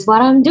this is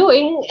what I'm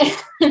doing.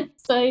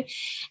 So,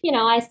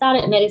 I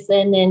started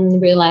medicine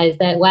and realized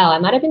that, wow, I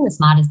might have been the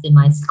smartest in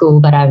my school,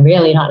 but I'm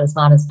really not the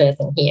smartest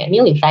person here. I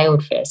nearly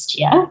failed first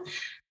year.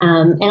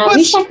 And I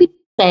wish I could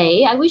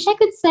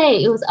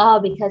say it was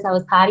because I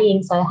was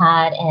partying so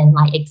hard and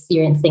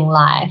experiencing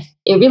life.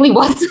 It really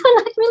wasn't.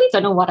 I really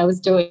don't know what I was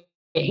doing.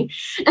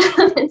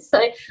 And so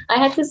I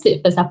had to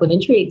sit for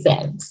supplementary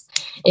exams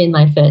in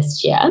my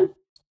first year.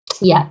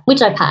 Yeah,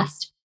 which I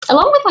passed,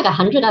 along with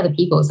 100 other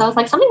people. So I was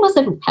like, something must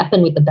have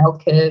happened with the bell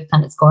curve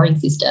kind of scoring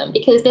system,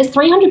 because there's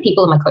 300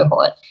 people in my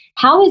cohort.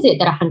 How is it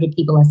that 100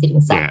 people are sitting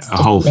sats? Yeah,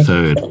 a whole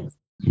third.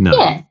 No,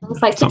 yeah, I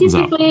was like,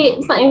 statistically,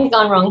 something's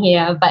gone wrong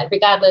here. But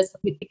regardless,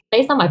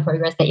 based on my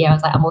progress that year, I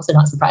was like, I'm also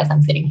not surprised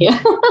I'm sitting here.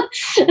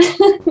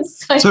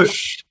 So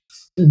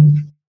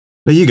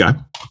there you go.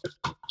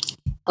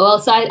 Well,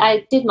 so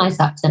I did my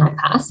subs and I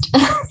passed.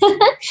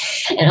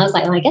 And I was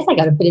like, well, I guess I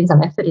got to put in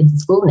some effort into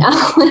school now.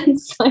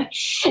 So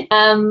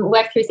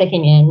worked through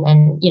second year.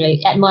 And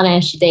at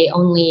Monash, they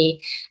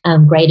only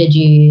graded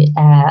you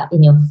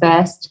in your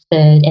first,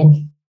 third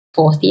and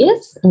fourth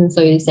years. And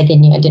so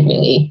second year, I didn't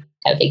really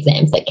have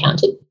exams that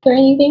counted for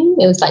anything.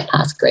 It was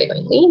pass grade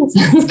only.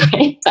 So it was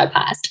great. So I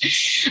passed.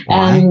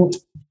 And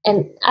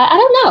I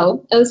don't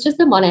know. It was just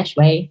the Monash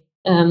way.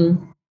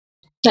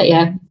 But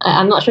yeah,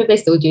 I'm not sure if they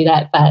still do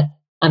that, but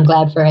I'm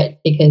glad for it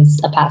because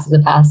a pass is a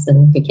pass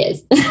and who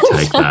cares?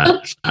 Take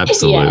that.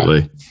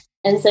 Absolutely. Yeah.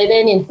 And so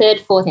then in third,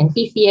 fourth, and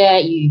fifth year,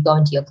 you go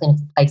into your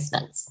clinical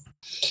placements.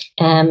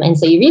 And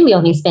so you really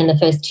only spend the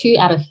first 2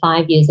 out of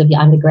 5 years of your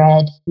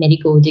undergrad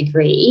medical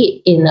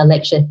degree in the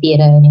lecture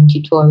theatre and in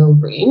tutorial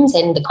rooms.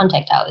 And the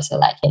contact hours are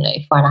like,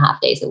 4.5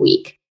 days a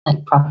week,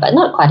 like proper,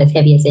 not quite as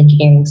heavy as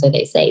engineering, so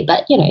they say,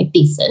 but,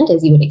 decent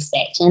as you would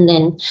expect. And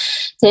then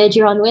third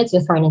year onwards,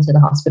 you're thrown into the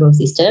hospital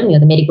system. You're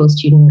the medical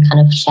student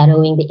kind of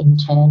shadowing the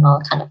intern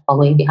or kind of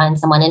following behind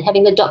someone and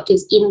having the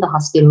doctors in the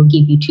hospital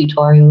give you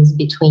tutorials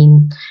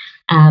between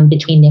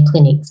their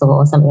clinics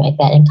or something like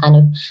that, and kind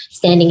of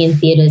standing in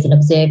theatres and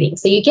observing.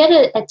 So you get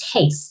a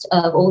taste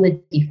of all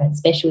the different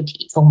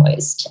specialties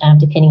almost,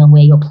 depending on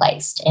where you're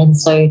placed. And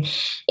so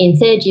in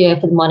third year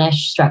for the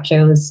Monash structure,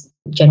 it was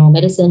general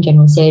medicine,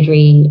 general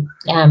surgery.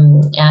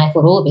 I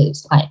thought all of it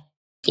was quite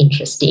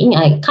interesting.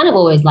 I kind of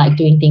always liked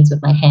doing things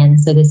with my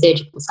hands, so the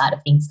surgical side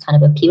of things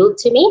kind of appealed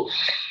to me.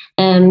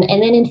 And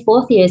then in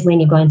fourth year is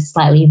when you go into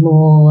slightly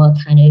more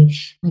kind of,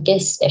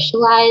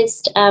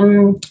 specialised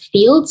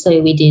fields.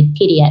 So we did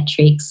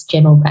paediatrics,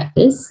 general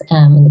practice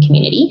in the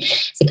community,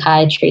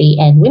 psychiatry,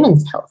 and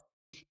women's health.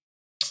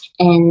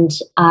 And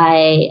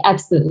I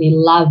absolutely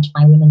loved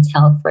my women's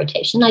health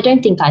rotation. I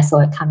don't think I saw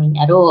it coming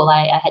at all.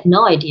 I had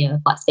no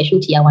idea what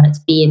specialty I wanted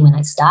to be in when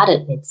I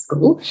started med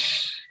school.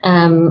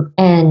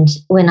 And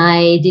when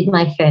I did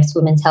my first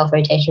women's health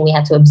rotation, we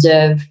had to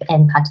observe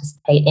and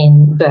participate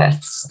in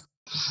births.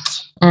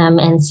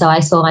 And so I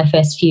saw my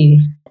first few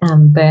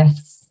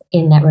births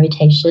in that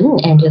rotation,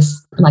 and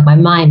just like my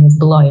mind was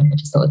blown. I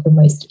just thought it was the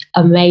most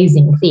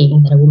amazing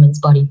thing that a woman's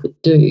body could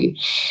do.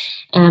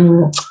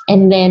 And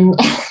then,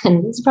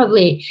 and it's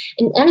probably,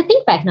 and I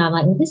think back now, I'm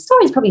like, well, this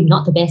story is probably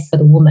not the best for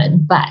the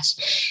woman, but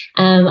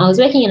I was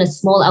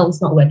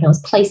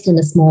placed in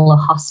a smaller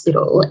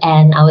hospital,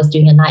 and I was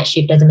doing a night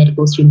shift as a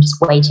medical student, just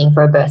waiting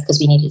for a birth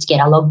because we needed to get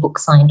our logbook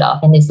signed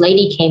off. And this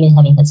lady came in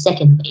having her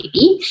second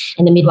baby,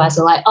 and the midwives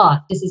were like, oh,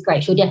 this is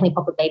great. She'll definitely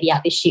pop a baby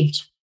out this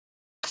shift.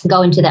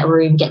 Go into that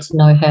room, get to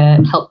know her,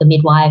 help the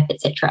midwife,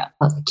 etc.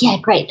 I was like, yeah,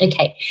 great,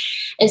 okay.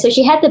 And so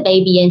she had the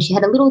baby, and she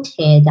had a little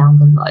tear down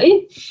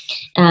below,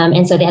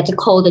 and so they had to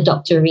call the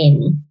doctor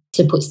in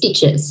to put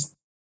stitches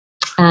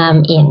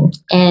in.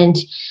 And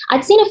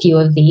I'd seen a few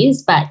of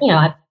these, but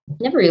I've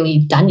never really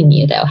done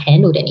any of that or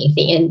handled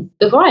anything. And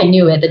before I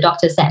knew it, the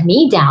doctor sat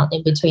me down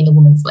in between the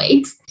woman's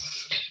legs,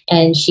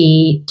 and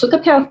she took a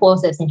pair of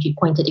forceps and she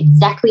pointed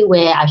exactly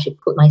where I should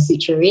put my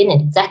suture in and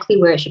exactly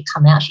where it should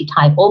come out. She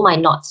tied all my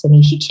knots for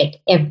me. She checked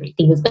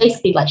everything. It was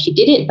basically like she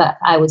did it, but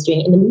I was doing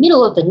it in the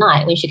middle of the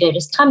night when she could have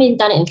just come in,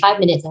 done it in 5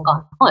 minutes and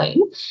gone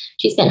home.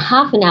 She spent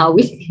half an hour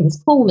with this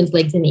poor woman's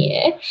legs in the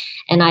air,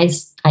 and I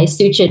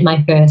sutured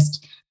my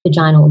first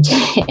vaginal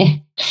tear.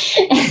 And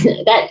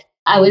that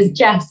I was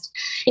just,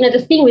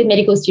 the thing with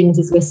medical students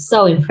is we're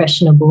so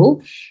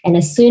impressionable. And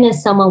as soon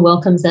as someone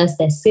welcomes us,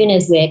 as soon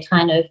as we're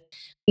kind of,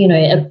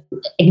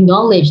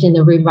 acknowledged in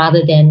the room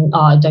rather than,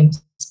 oh, don't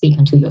speak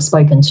until you're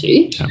spoken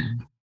to,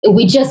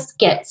 we just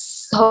get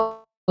so,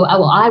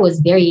 I was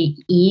very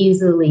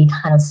easily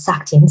kind of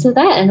sucked into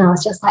that. And I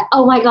was just like,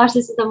 oh my gosh,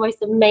 this is the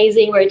most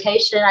amazing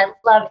rotation. I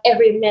love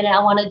every minute.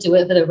 I want to do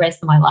it for the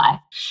rest of my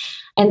life.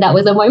 And that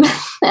was a moment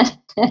that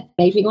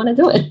made me want to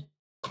do it.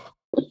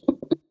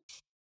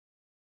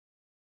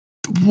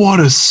 What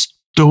a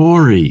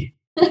story.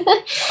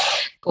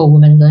 Poor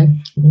woman, though.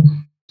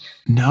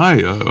 No,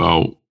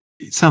 well,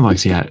 it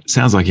sounds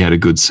like you had a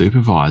good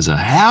supervisor.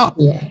 How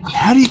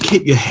do you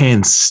keep your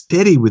hands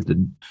steady with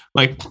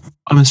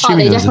I'm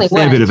assuming there's a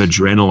fair bit of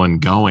adrenaline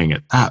going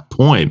at that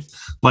point.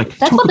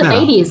 That's what the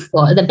baby is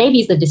for. The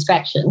baby's the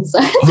distraction. So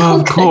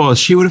of course,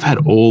 she would have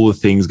had all the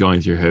things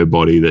going through her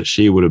body that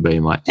she would have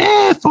been like,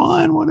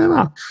 fine,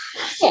 whatever.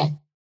 Yeah.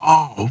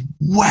 Oh,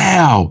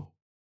 wow.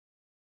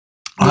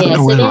 I don't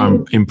know whether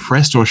I'm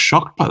impressed or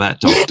shocked by that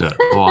doctor.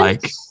 No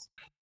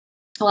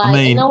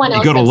one else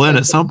you got to learn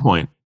at some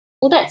point.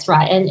 Well, that's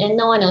right. And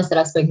no one else that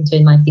I've spoken to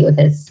in my field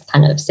has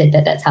kind of said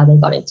that that's how they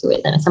got into it.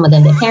 And some of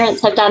them, their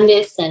parents have done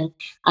this, and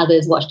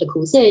others watched a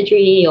cool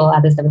surgery, or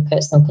others have a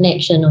personal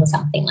connection or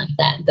something like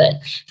that. But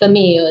for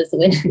me, it was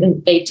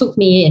when they took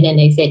me in and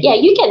they said, yeah,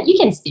 you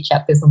can stitch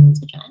up this woman's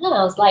vagina. And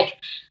I was like,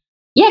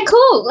 yeah,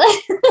 cool.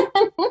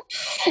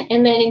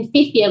 And then in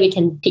fifth year, we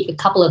can pick a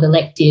couple of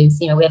electives.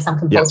 We have some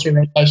compulsory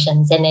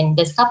rotations, and then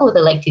there's a couple of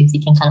electives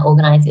you can kind of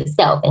organize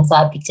yourself. And so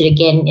I picked it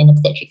again in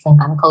obstetrics and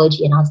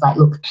gynecology, and I was like,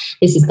 look,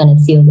 this is going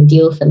to seal the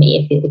deal for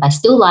me. If I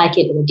still like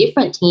it with a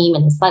different team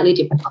and a slightly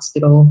different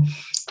hospital,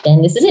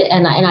 then this is it.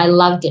 And I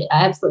loved it.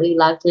 I absolutely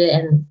loved it.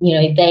 And,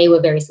 they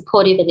were very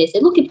supportive, and they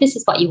said, look, if this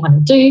is what you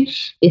want to do,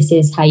 this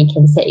is how you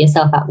can set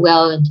yourself up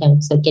well in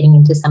terms of getting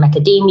into some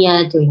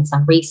academia, doing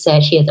some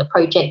research. Here's a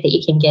project that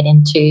you can get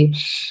into.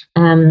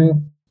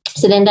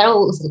 So then that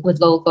all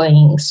was all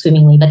going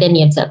swimmingly, but then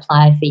you have to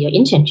apply for your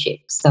internship.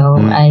 So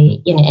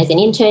as an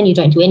intern, you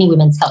don't do any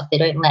women's health. They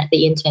don't let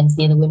the interns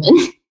near the women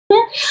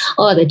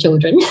or the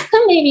children,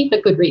 maybe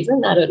for good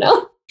reason. I don't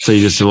know. So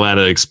you just allowed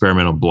to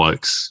experiment on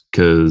blokes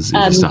because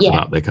if you stuff it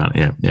up, they can't.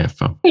 Yeah,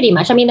 fine. Pretty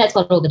much. I mean, that's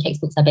what all the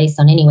textbooks are based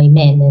on anyway,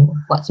 men and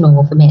what's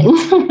normal for men,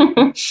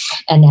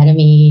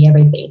 anatomy,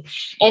 everything.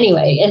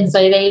 Anyway, and so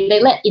they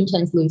let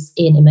interns loose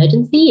in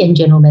emergency and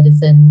general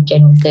medicine,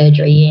 general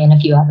surgery, and a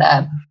few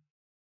other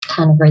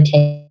kind of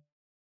rotations.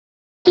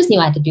 Just knew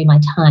I had to do my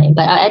time,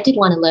 but I did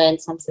want to learn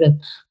some sort of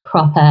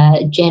proper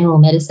general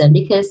medicine,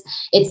 because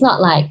it's not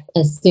like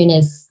as soon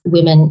as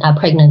women are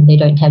pregnant, they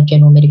don't have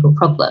general medical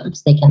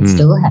problems. They can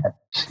still have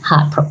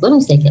heart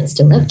problems, they can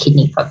still have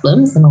kidney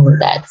problems and all of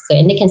that. So,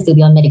 and they can still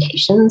be on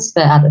medications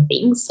for other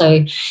things.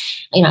 So,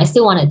 I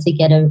still wanted to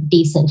get a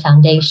decent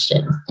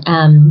foundation.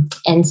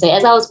 And so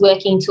as I was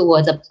working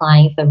towards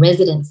applying for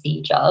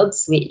residency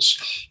jobs,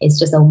 which is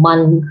just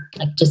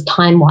just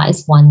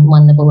time-wise, one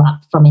level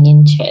up from an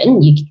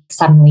intern, you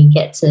suddenly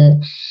get to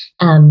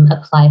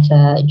apply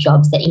for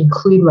jobs that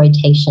include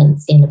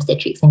rotations in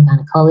obstetrics and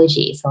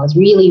gynecology. So I was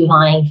really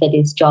vying for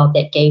this job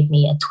that gave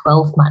me a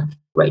 12-month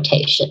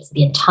rotation, so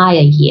the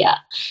entire year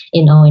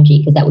in ONG,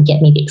 because that would get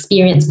me the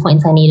experience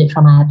points I needed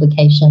for my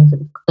application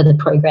for the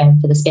program,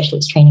 for the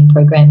specialist training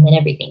program and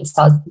everything.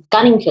 So I was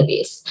gunning for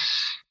this.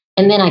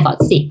 And then I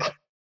got sick.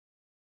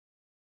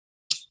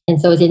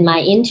 And so it was in my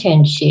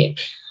internship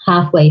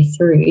halfway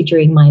through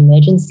during my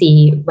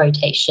emergency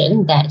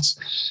rotation that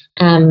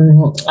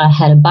I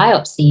had a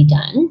biopsy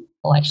done,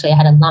 or actually I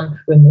had a lump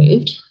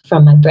removed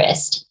from my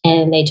breast,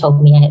 and they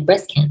told me I had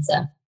breast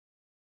cancer.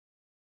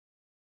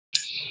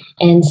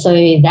 And so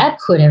that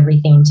put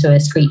everything to a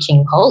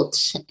screeching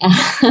halt.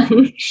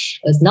 It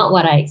was not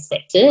what I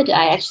expected.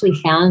 I actually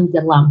found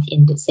the lump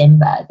in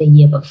December the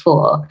year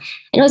before,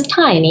 and it was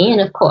tiny. And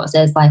of course,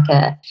 as like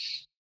a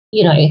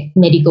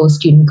medical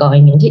student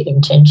going into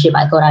internship,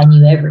 I thought I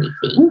knew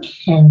everything.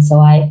 And so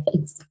I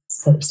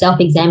sort of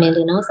self-examined,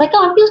 and I was like,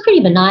 oh, it feels pretty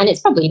benign. It's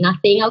probably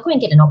nothing. I'll go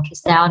and get an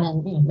ultrasound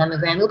and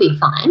mammogram. It'll be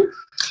fine.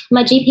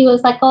 My GP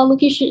was like, oh,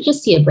 look, you should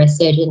just see a breast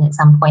surgeon at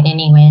some point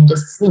anyway and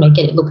just,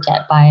 get it looked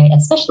at by a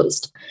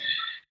specialist.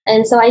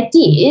 And so I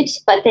did,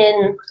 but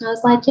then I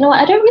was like,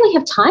 I don't really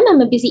have time. I'm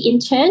a busy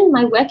intern.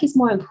 My work is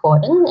more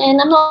important, and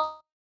I'm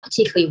not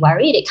particularly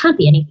worried. It can't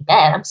be anything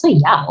bad. I'm so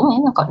young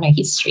and I've got no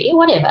history,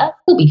 whatever.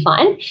 It'll be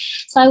fine.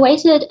 So I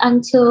waited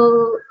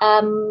until,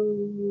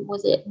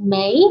 was it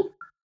May?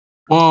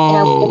 Whoa. And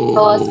I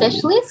saw a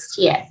specialist.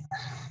 Yeah.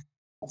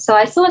 So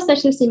I saw a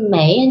specialist in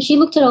May, and she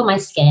looked at all my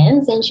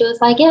scans, and she was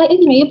like, yeah,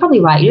 you're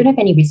probably right. You don't have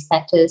any risk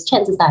factors.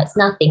 Chances are it's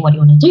nothing. What do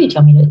you want to do? Do you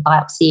want me to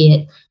biopsy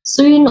it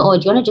soon, or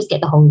do you want to just get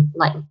the whole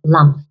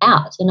lump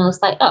out? And I was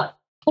like, oh,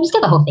 I'll just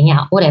get the whole thing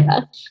out,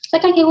 whatever. She's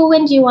like, okay, well,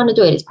 when do you want to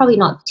do it? It's probably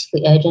not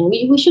particularly urgent.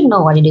 We should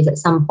know what it is at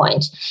some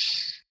point.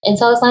 And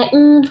so I was like,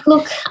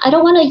 look, I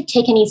don't want to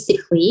take any sick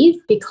leave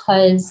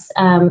because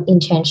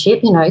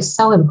internship,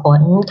 so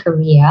important,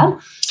 career.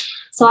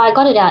 So I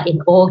got it out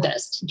in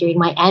August during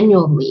my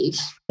annual leave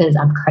because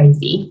I'm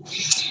crazy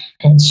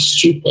and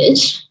stupid.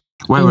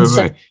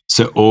 Wait.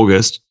 So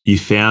August, you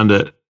found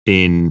it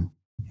in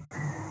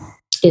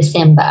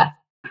December.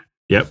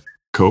 Yep.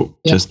 Cool.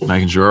 Yep. Just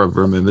making sure I've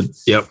remembered.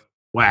 Yep.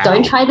 Wow.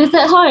 Don't try this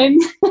at home.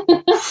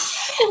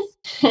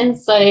 And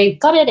so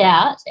got it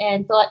out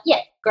and thought,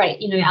 yeah,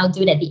 great. I'll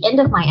do it at the end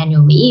of my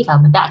annual leave.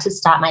 I'm about to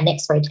start my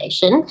next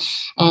rotation,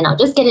 and I'll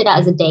just get it out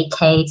as a day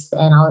case,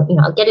 and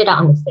I'll get it out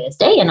on the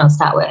Thursday, and I'll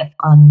start work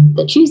on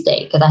the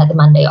Tuesday because I had the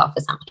Monday off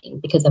or something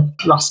because of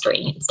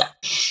rostering and stuff.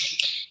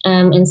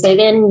 And so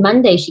then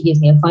Monday she gives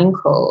me a phone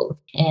call,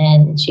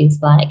 and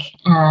she's like,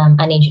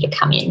 I need you to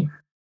come in.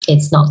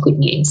 It's not good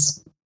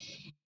news.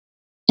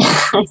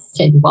 I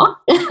said, what?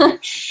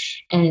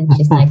 And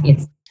she's like,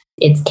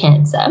 it's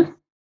cancer.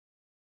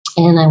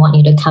 And I want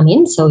you to come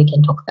in so we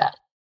can talk about it.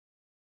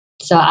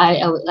 So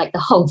I like the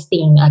whole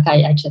thing,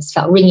 I just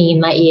felt ringing in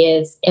my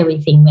ears.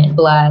 Everything went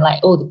blur,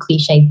 like all the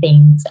cliche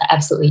things are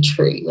absolutely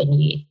true when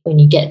you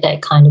get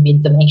that kind of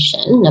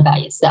information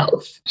about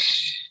yourself.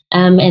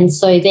 And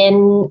so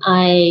then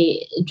I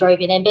drove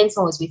in, and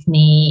Benson was with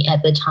me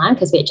at the time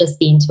because we had just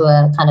been to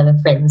a kind of a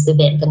friend's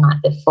event the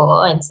night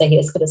before. And so he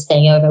was sort of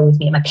staying over with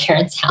me at my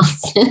parents'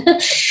 house.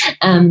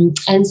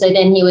 And so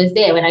then he was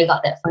there when I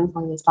got that phone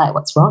call. He was like,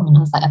 what's wrong? And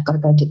I was like, I've got to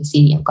go to the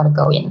city. I've got to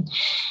go in.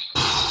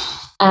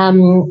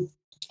 And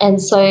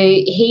so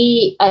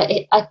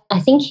I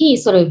think he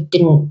sort of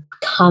didn't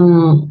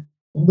come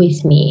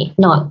with me.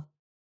 No,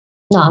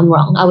 I'm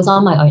wrong. I was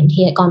on my own.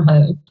 He had gone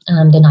home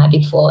the night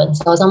before, and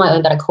so I was on my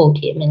own. But I called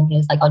him, and he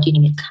was like, "Oh, do you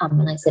need me to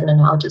come?" And I said,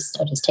 "No, I'll just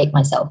take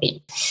myself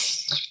in."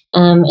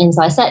 And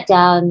so I sat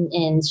down,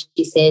 and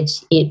she said,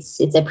 "It's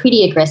a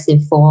pretty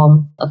aggressive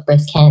form of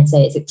breast cancer.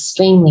 It's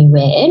extremely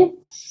rare,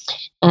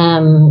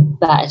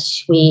 but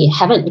we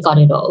haven't got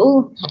it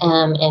all.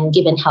 And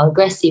given how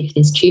aggressive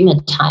this tumor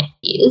type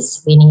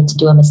is, we need to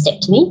do a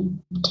mastectomy,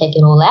 take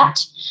it all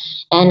out,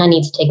 and I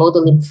need to take all the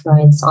lymph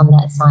nodes on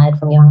that side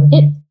from your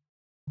armpit."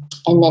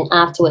 And then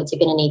afterwards, you're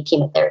going to need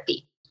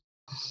chemotherapy.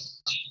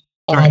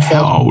 And Sorry,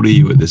 how old are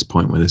you at this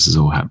point when this is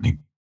all happening?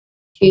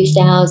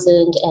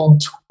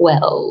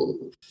 2012.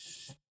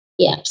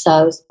 Yeah, so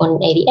I was born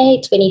in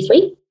 88,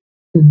 23.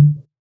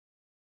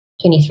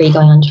 23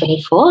 going on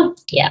 24.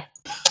 Yeah.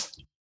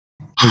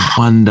 No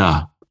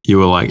wonder you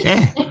were like,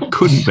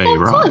 couldn't be, Of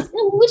right? course.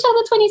 Which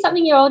other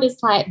 20-something-year-old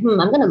is like, I'm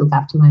going to look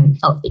after my own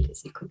health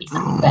because it could be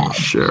something bad.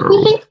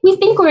 Cheryl. We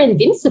think we're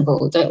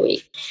invincible, don't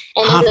we?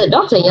 And as a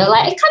doctor, you're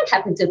like, it can't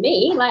happen to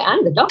me. Like,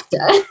 I'm the doctor.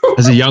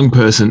 As a young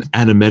person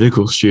and a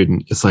medical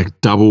student, it's like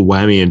double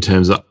whammy in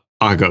terms of,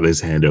 I got this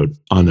handled.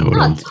 I know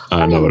what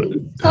I know what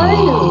Totally.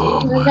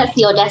 Oh, That's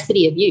the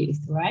audacity of youth,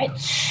 right?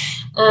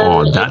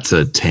 That's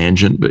a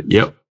tangent, but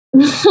yep.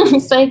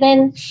 So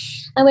then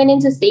I went in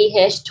to see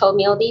her. She told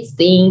me all these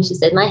things. She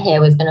said my hair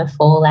was going to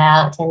fall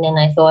out. And then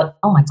I thought,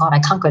 oh my God, I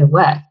can't go to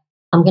work.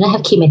 I'm going to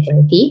have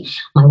chemotherapy.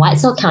 My white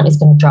cell count is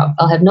going to drop.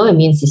 I'll have no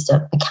immune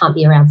system. I can't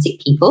be around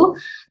sick people.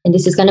 And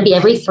this is going to be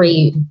every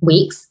 3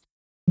 weeks.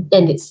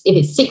 And if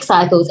it's 6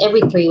 cycles,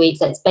 every 3 weeks,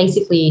 that's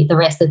basically the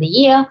rest of the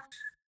year.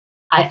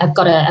 I've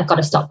got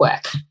to stop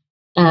work.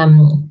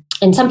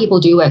 And some people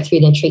do work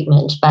through their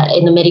treatment, but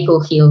in the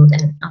medical field,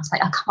 and I was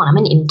like, oh, come on, I'm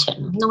an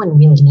intern. No one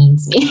really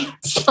needs me.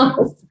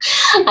 So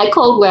I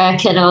called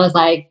work and I was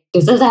like,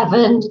 this has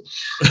happened.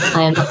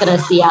 I am not going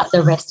to see out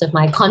the rest of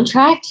my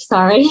contract.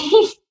 Sorry.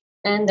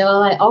 And they were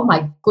like, oh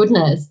my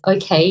goodness.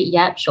 Okay,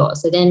 yeah, sure.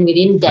 So then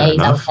within days,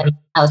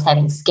 I was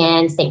having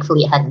scans.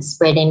 Thankfully, it hadn't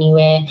spread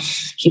anywhere.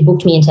 She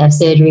booked me in to have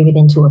surgery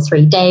within 2 or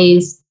 3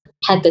 days.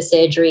 Had the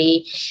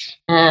surgery,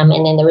 and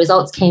then the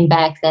results came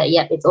back that,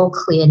 yep, it's all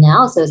clear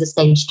now. So it was a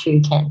stage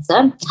 2 cancer.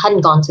 I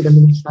hadn't gone to the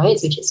lymph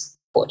nodes, which is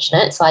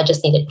fortunate. So I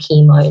just needed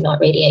chemo, not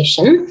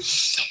radiation.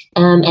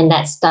 And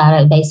that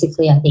started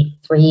basically, I think,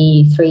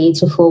 3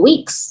 to 4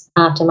 weeks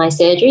after my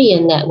surgery.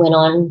 And that went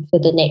on for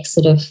the next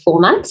sort of 4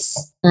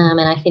 months.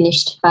 And I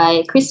finished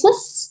by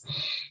Christmas.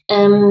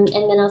 And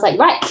then I was like,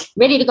 right,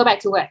 ready to go back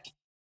to work.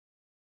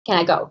 Can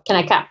I go? Can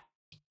I come?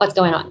 What's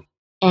going on?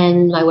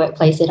 And my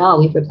workplace said, oh,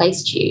 we've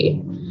replaced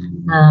you.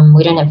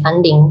 We don't have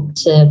funding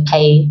to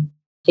pay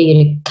for you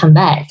to come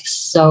back.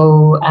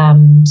 So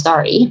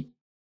sorry.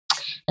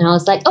 And I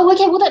was like, oh,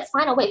 okay, well, that's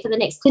fine. I'll wait for the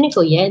next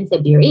clinical year in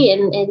February.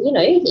 And you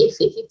know, if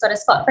you've got a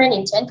spot for an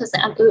intern, because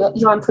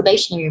you're on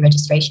probationary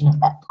registration at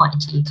that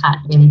point, you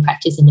can't really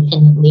practice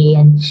independently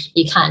and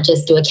you can't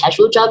just do a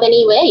casual job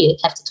anywhere. You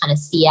have to kind of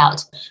see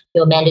out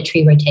your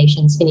mandatory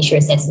rotations, finish your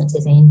assessments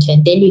as an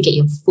intern, then you get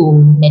your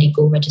full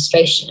medical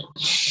registration.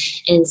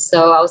 And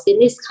so I was in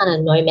this kind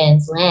of no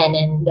man's land,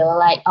 and they were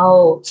like,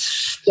 oh,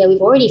 yeah, we've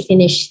already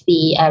finished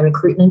the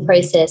recruitment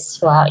process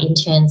for our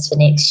interns for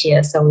next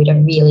year, so we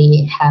don't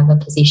really have a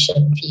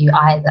position for you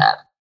either.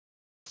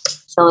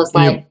 So I was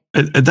like...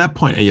 At that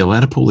point, are you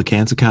allowed to pull the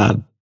cancer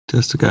card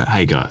just to go,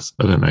 hey, guys,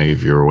 I don't know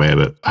if you're aware,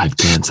 but I have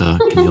cancer.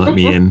 Can you let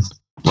me in?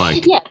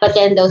 Like, yeah, but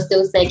then they'll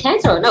still say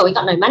cancer or no, we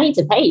got no money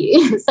to pay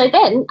you. So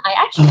then I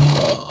actually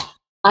said,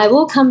 I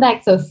will come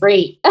back for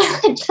free.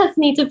 I just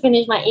need to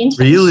finish my internship.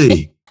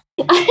 Really?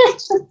 I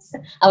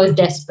was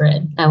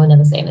desperate. I will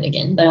never say that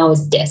again, but I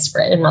was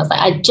desperate. And I was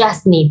like, I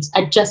just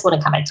want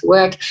to come back to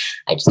work.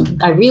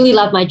 I really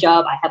love my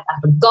job. I have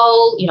a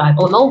goal. You know, I'm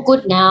all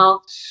good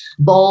now,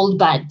 bold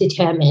but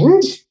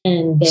determined.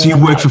 And so you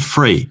work for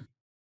free?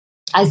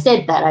 I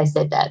said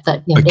that,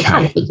 but you know, they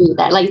can't do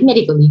that. Like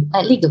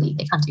legally,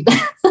 they can't do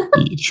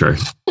that. Sure.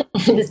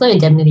 There's no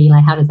indemnity.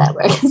 Like, how does that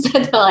work? So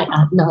they're like,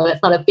 oh, no,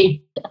 that's not a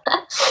thing.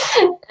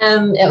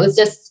 It was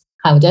just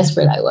how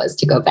desperate I was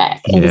to go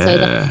back. And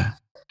so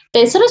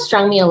they sort of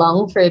strung me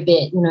along for a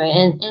bit, you know,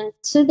 and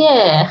to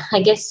their,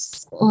 I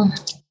guess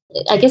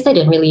they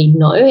didn't really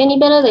know any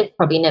better. They've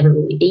probably never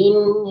really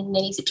been in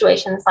many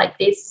situations like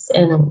this.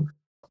 And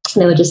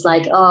they were just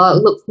like, oh,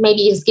 look,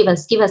 maybe just give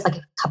us like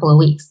a couple of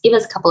weeks, give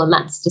us a couple of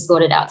months to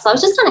sort it out. So I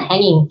was just kind of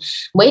hanging,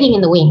 waiting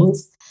in the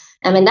wings.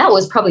 I mean, that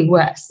was probably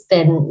worse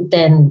than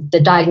the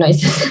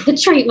diagnosis. The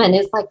treatment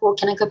is like, well,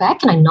 can I go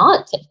back? Can I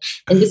not?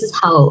 And this is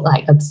how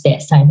like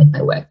obsessed I am with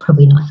my work.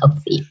 Probably not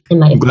healthy.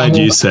 I'm glad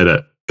you said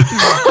it.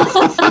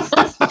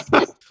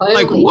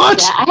 Totally. Like,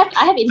 what? Yeah,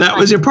 I have that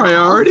was your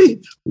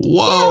priority?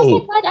 Whoa.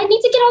 Yeah, I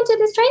need to get onto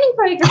this training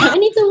program. I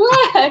need to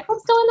work.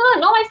 What's going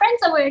on? All my friends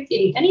are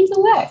working. I need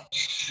to work.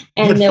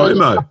 And you had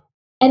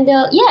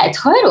FOMO.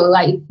 Total,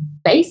 like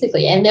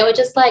basically. And they were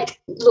just like,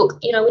 look,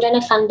 you know, we don't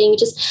have funding. We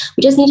just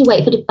need to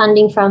wait for the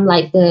funding from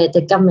like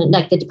the government,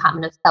 like the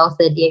Department of Health,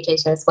 the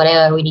DHHS,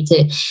 whatever. We need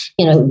to,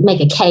 you know,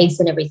 make a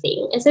case and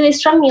everything. And so they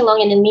strung me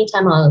along. And in the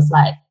meantime, I was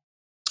like,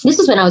 this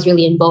was when I was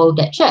really involved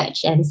at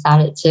church and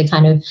started to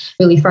kind of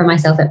really throw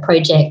myself at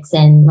projects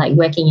and like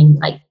working in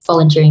like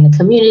volunteering in the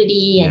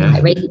community and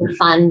like raising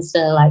funds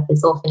for like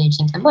this orphanage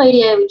in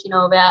Cambodia, which you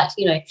know about,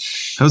 you know.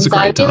 That was a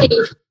great time.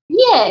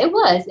 Yeah, it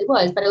was.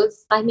 But it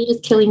was like me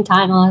just killing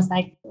time. I was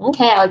like,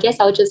 okay, I guess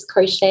I'll just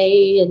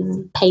crochet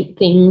and paint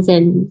things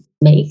and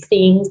make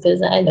things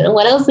because I don't know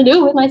what else to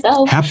do with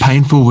myself. How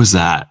painful was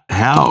that?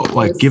 How,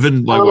 like,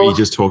 given like what you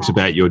just talked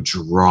about, your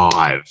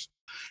drive,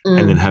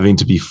 and then having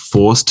to be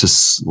forced to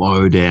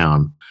slow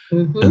down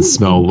and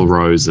smell the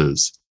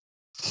roses.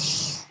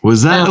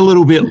 Was that a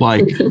little bit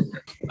like,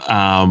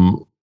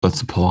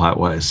 what's a polite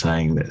way of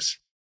saying this?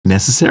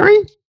 Necessary?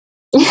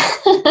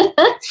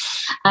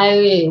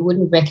 I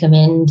wouldn't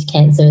recommend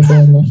cancer as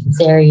a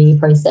necessary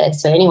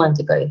process for anyone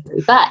to go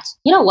through. But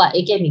you know what?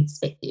 It gave me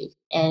perspective.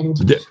 And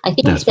I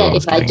think that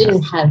if I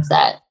didn't have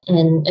that,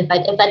 and if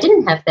I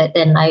didn't have that,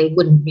 then I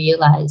wouldn't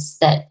realize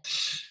that,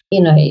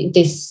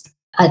 this,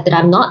 that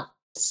I'm not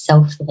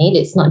self-made.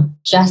 It's not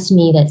just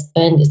me that's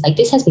earned this. Like,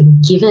 this has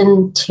been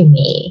given to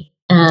me.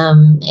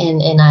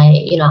 And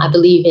I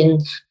believe in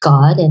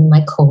God and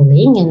my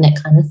calling and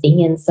that kind of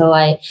thing. And so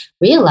I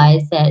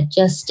realized that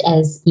just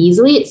as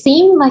easily it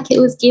seemed like it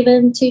was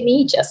given to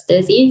me, just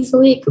as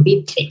easily it could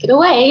be taken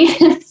away.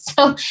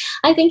 So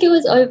I think it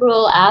was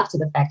overall, after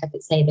the fact, I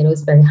could say that it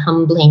was a very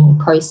humbling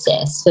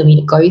process for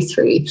me to go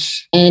through.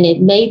 And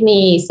it made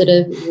me sort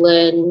of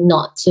learn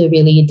not to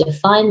really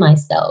define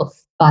myself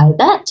by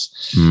that,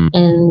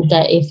 and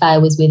that if I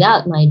was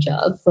without my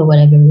job for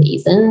whatever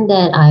reason,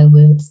 that I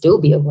would still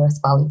be a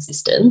worthwhile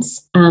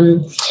existence.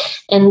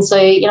 And so,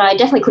 I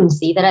definitely couldn't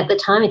see that at the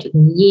time. It took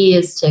me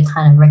years to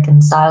kind of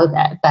reconcile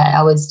that, but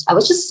I was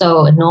just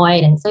so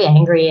annoyed and so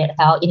angry at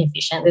how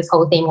inefficient this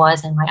whole thing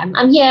was. And like,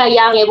 I'm here,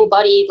 young,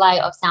 able-bodied,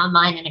 like of sound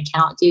mind, and I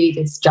cannot do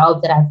this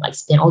job that I've like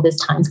spent all this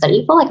time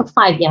studying for, like a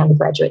 5-year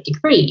undergraduate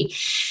degree.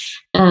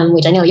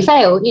 Which I nearly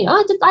failed.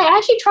 I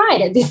actually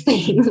tried at this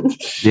thing.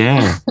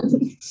 Yeah.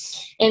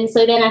 And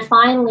so then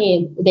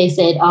they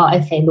said, oh,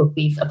 okay, look,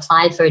 we've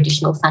applied for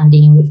additional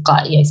funding. We've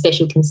got,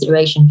 special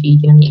consideration for you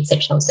given the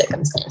exceptional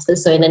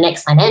circumstances. So in the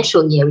next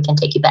financial year, we can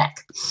take you back.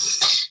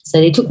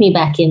 So they took me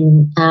back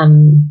in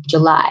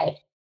July.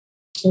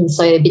 And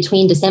so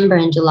between December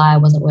and July, I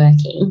wasn't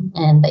working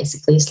and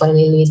basically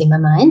slowly losing my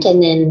mind.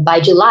 And then by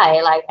July,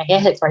 like my hair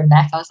had thrown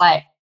back. I was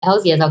like,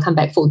 hells yes, I'll come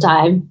back full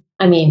time.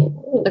 I mean,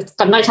 it's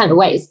got no time to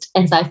waste.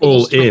 And so I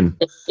finished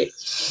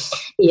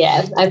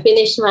I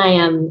finished my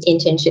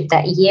internship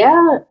that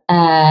year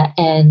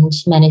and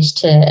managed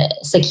to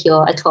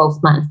secure a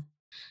 12-month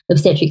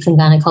obstetrics and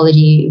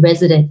gynecology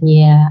resident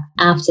year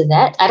after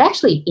that. I'd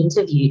actually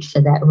interviewed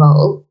for that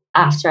role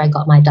after I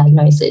got my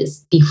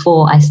diagnosis,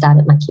 before I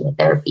started my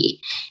chemotherapy,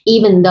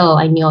 even though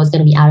I knew I was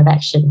going to be out of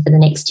action for the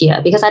next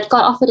year, because I'd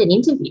got offered an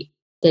interview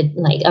that,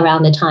 like,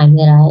 around the time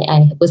that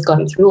I was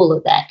going through all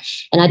of that.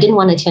 And I didn't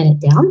want to turn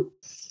it down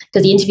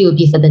because the interview would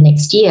be for the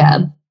next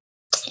year.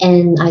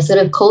 And I sort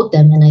of called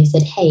them and I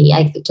said, hey,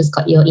 I just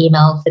got your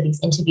email for this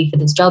interview for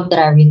this job that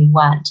I really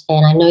want.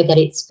 And I know that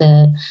it's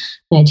for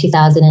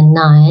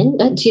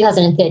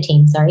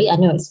 2013, sorry. I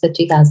know it's for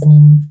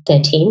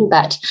 2013,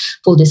 but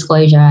full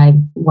disclosure, I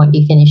won't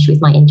be finished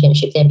with my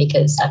internship there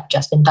because I've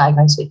just been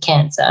diagnosed with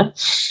cancer.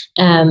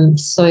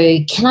 So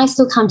can I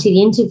still come to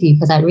the interview?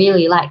 Because I'd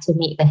really like to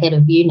meet the head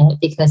of unit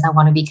because I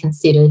want to be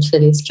considered for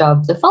this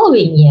job the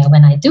following year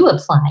when I do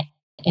apply.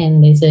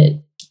 And they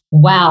said,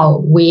 wow,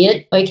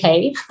 weird.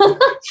 Okay.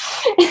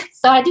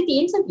 So I did the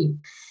interview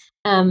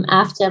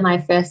after my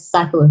first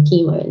cycle of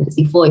chemo, and it's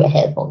before your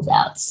hair falls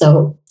out.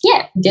 So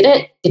yeah, did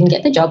it, didn't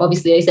get the job.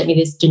 Obviously, they sent me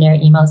this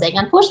generic email saying,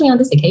 unfortunately, on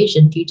this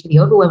occasion, due to the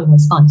overwhelming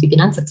response, you've been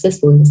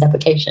unsuccessful in this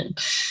application.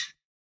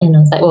 And I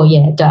was like, well,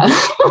 yeah, duh,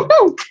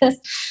 because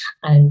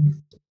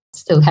I'm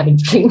still having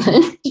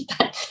treatment.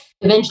 But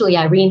eventually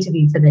I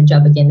re-interviewed for the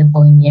job again the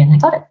following year and I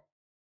got it.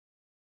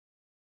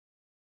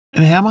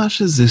 And how much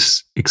has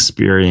this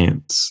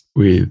experience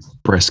with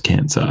breast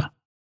cancer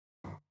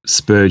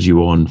spurred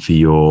you on for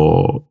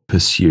your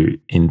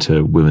pursuit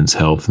into women's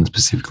health, and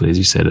specifically, as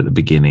you said at the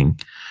beginning,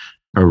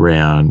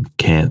 around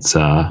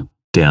cancer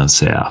down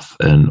south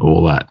and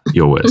all that?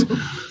 Your words,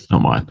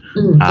 not mine.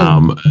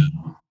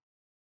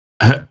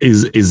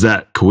 Is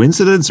that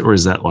coincidence, or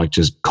is that like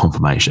just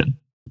confirmation?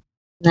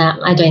 No,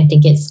 I don't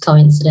think it's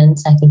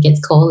coincidence. I think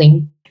it's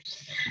calling.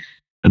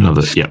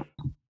 Yeah.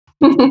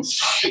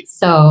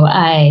 So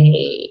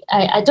I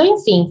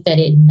don't think that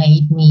it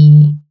made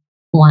me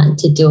want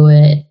to do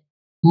it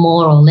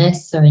more or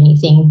less or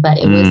anything, but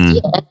it was,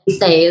 as you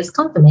say, it was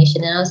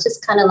confirmation. And I was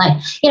just kind of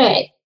like,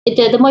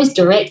 the most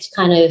direct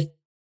kind of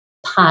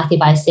path,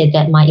 if I said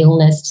that my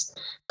illness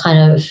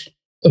kind of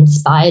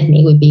inspired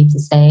me, would be to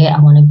say I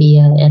want to be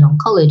an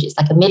oncologist,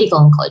 like a medical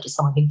oncologist,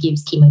 someone who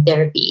gives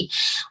chemotherapy,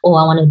 or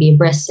I want to be a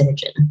breast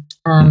surgeon.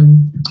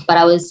 But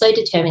I was so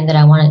determined that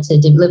I wanted to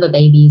deliver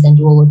babies and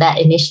do all of that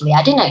initially.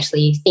 I didn't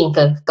actually think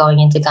of going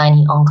into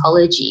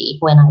gynaecology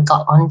when I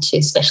got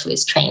onto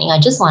specialist training. I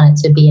just wanted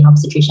to be an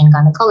obstetrician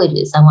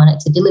gynecologist. I wanted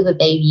to deliver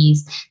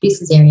babies, do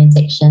cesarean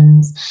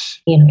sections,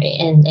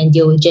 and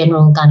deal with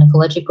general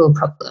gynecological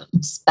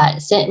problems.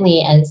 But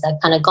certainly as I've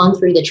kind of gone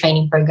through the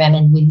training program,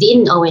 and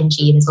within ONG,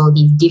 there's all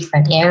these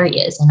different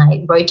areas, and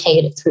I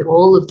rotated through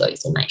all of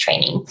those in my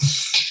training.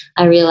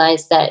 I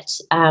realized that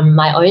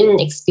my own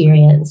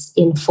experience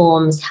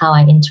informs how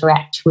I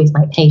interact with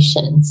my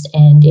patients,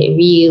 and it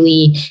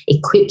really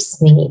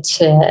equips me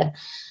to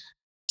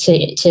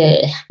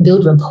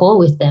build rapport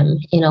with them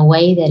in a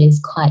way that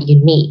is quite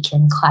unique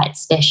and quite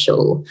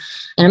special.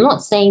 And I'm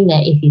not saying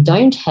that if you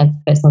don't have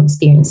personal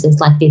experiences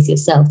like this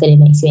yourself, that it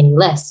makes you any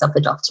less of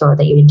a doctor or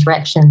that your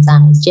interactions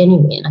aren't as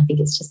genuine. I think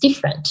it's just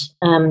different.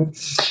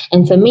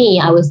 And for me,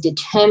 I was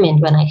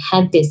determined when I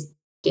had this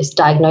this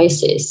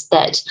diagnosis,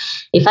 that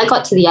if I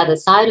got to the other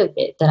side of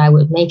it, that I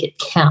would make it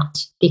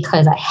count,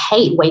 because I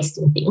hate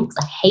wasting things.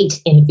 I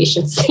hate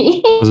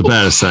inefficiency. I was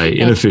about to say,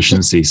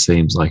 inefficiency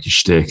seems like a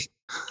shtick.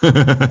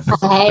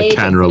 I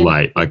can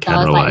relate. I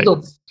can relate. Like,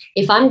 look,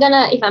 if I'm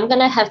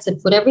gonna have to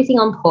put everything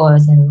on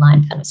pause and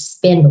like kind of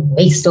spend or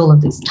waste all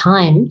of this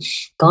time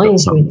going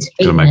through this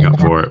treatment, make up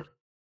for it.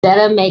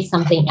 Better make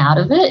something out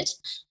of it.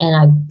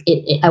 And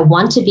I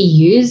want to be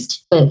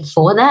used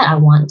for that. I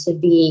want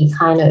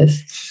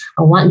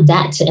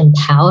that to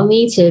empower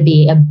me to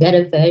be a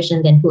better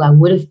version than who I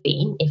would have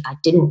been if I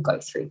didn't go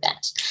through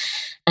that.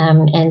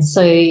 And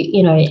so,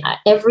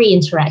 every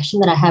interaction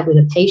that I have with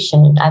a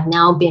patient, I've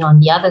now been on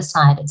the other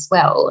side as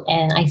well.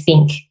 And I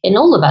think, and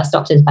all of us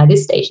doctors by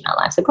this stage in our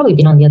lives have probably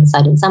been on the other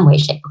side in some way,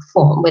 shape or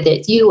form, whether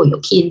it's you or your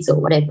kids or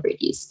whatever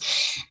it is.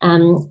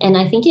 And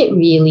I think it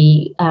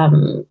really,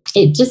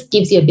 it just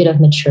gives you a bit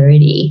of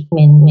maturity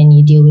when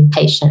you deal with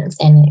patients,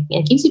 and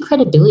it gives you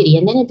credibility,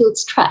 and then it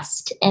builds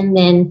trust, and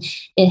then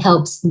it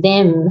helps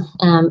them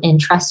and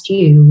trust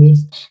you with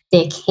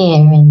their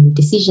care and the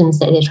decisions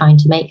that they're trying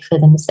to make for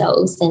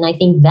themselves. And I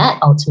think that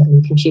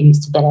ultimately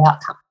contributes to better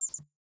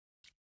outcomes.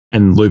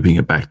 And looping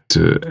it back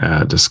to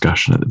our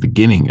discussion at the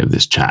beginning of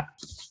this chat,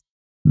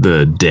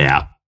 the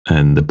doubt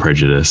and the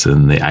prejudice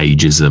and the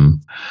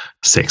ageism,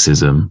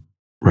 sexism,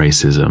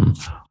 racism,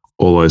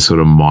 all those sort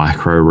of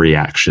micro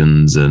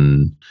reactions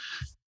and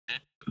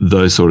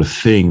those sort of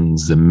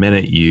things, the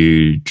minute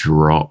you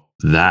drop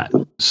that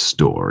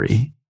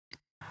story,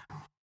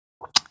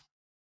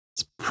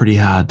 it's pretty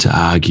hard to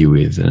argue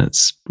with, and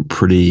it's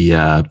pretty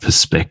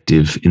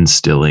perspective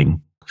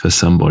instilling for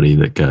somebody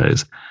that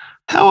goes,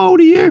 how old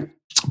are you?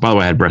 By the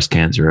way, I had breast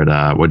cancer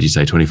at, what did you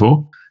say,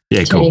 24?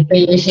 Yeah, cool.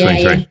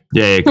 23.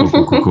 Yeah,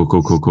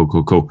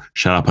 cool.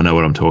 Shut up. I know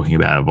what I'm talking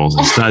about. I've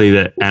also studied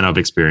it and I've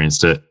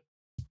experienced it.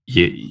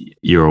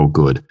 You're all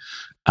good.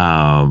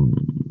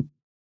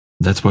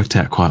 That's worked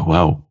out quite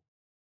well.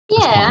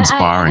 Yeah,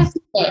 inspiring. I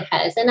think it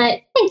has, and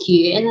I thank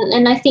you,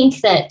 and I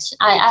think that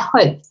I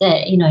hope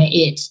that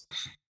it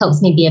helps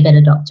me be a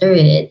better doctor.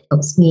 It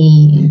helps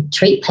me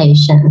treat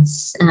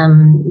patients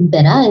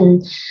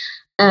better,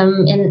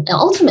 and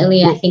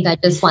ultimately, I think I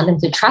just want them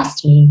to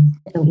trust me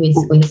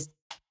with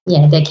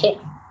their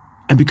care.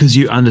 And because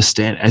you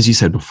understand, as you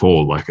said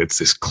before, like it's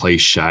this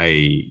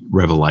cliche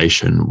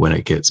revelation when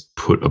it gets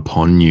put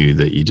upon you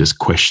that you just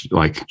question,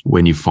 like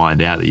when you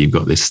find out that you've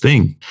got this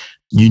thing,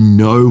 you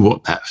know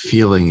what that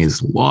feeling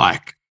is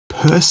like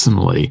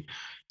personally.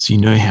 So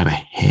you know how to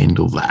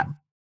handle that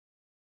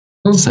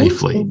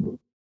safely.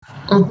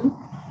 Mm-hmm.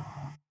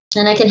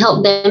 And I can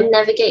help them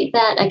navigate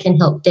that. I can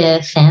help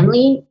their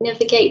family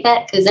navigate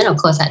that, because then, of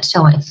course, I had to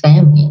tell my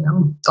family,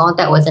 God,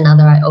 that was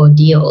another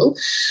ordeal.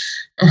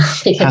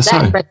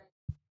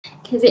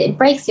 Because it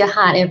breaks your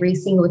heart every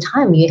single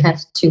time you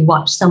have to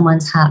watch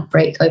someone's heart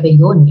break over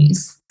your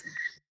news.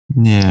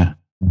 Yeah.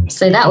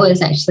 So that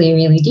was actually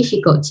really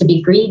difficult, to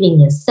be grieving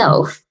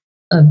yourself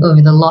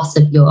over the loss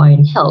of your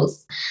own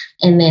health,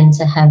 and then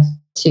to have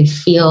to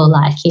feel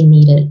like you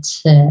needed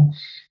to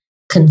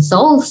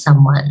console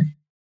someone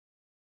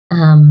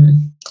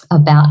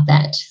about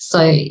that. So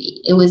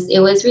it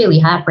was really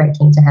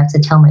heartbreaking to have to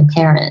tell my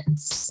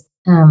parents,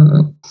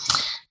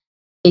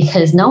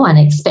 because no one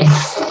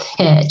expects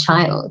their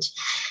child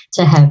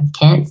to have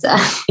cancer,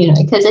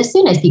 because as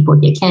soon as people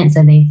get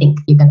cancer, they think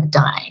you're going to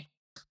die.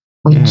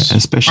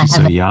 Especially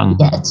so young.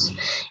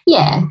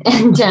 Yeah,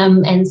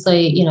 and so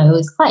it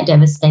was quite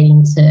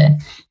devastating to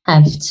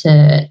have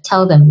to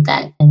tell them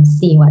that and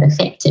see what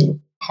effect it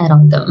had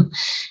on them.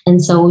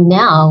 And so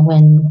now,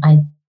 when I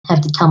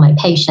have to tell my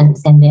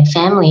patients and their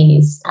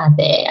families are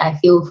there, I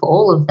feel for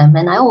all of them,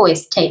 and I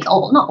always take,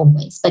 not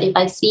always, but if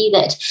I see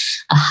that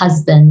a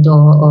husband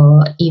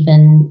or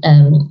even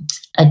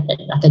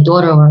like a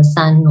daughter or a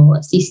son or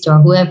a sister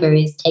or whoever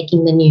is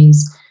taking the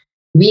news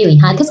really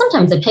hard, because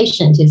sometimes the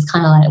patient is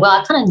kind of like, well,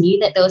 I kind of knew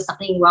that there was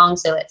something wrong,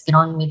 so let's get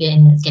on with it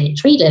and let's get it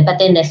treated. But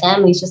then their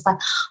family's just like,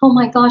 oh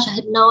my gosh, I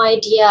had no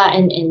idea.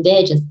 And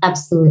they're just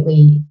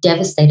absolutely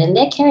devastated. And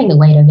they're carrying the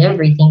weight of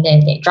everything.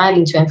 They're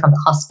driving to and from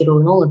the hospital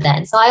and all of that.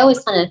 And so I always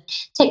kind of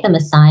take them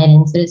aside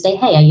and sort of say,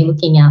 hey, are you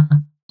looking out for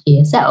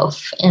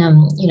yourself? Are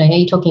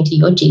you talking to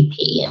your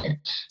GP? And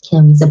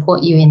can we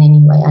support you in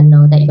any way? I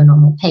know that you're not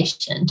my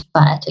patient,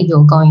 but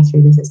you're going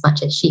through this as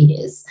much as she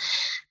is.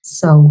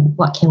 So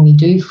what can we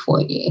do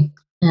for you?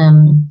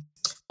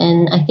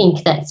 And I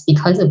think that's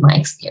because of my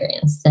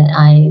experience that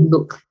I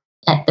look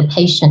at the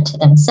patient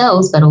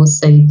themselves, but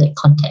also the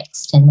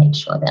context, and make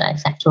sure that I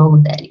factor all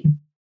of that in.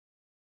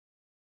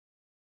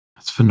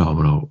 That's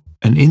phenomenal.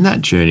 And in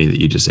that journey that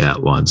you just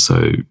outlined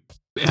so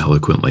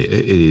eloquently,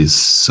 it is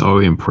so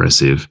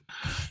impressive,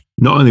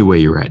 not only where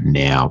you're at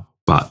now,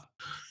 but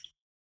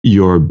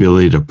your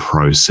ability to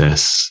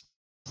process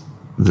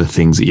the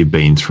things that you've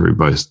been through,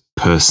 both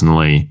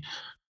personally,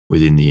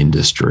 within the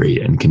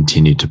industry, and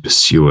continue to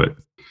pursue it.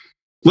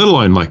 Let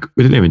alone, like,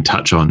 we didn't even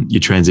touch on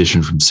your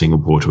transition from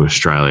Singapore to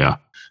Australia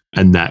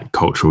and that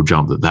cultural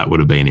jump that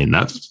would have been in.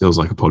 That feels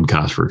like a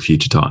podcast for a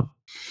future time.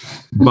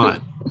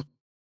 But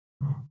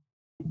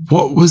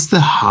What was the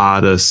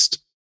hardest,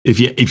 if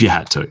you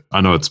had to?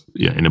 I know it's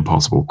an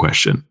impossible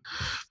question,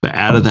 but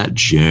out of that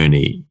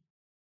journey,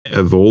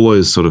 of all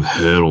those sort of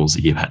hurdles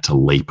that you've had to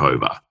leap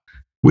over,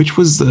 which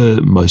was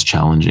the most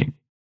challenging?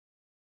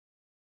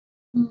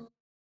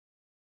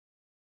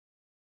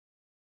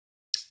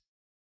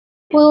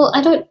 Well,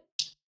 I don't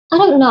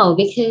know,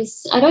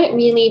 because I don't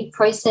really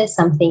process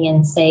something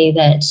and say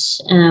that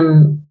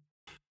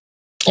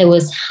it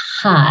was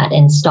hard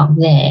and stop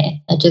there.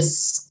 I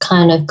just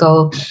kind of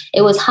go,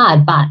 it was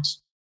hard, but,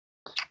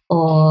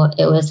 or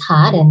it was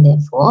hard and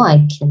therefore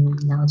I can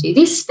now do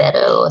this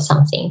better or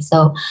something.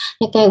 So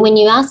okay, when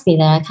you ask me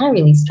that, I kind of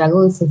really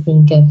struggle to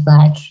think of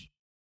like,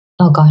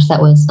 oh gosh,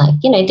 that was like,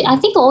 I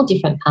think all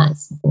different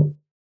parts.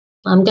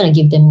 I'm going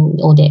to give them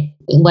all their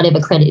whatever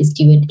credit is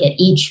due at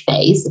each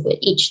phase, but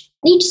each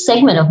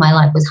segment of my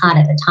life was hard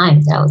at the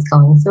time that I was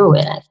going through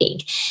it, I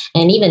think.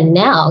 And even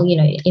now,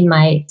 in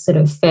my sort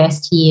of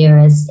first year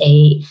as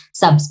a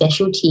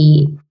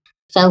subspecialty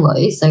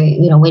fellow, so,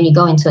 when you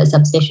go into a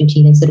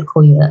subspecialty, they sort of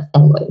call you a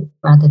fellow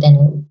rather than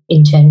an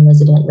intern,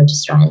 resident,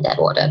 registrar in that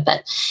order.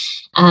 But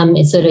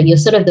it's sort of, you're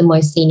sort of the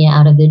most senior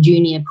out of the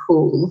junior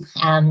pool.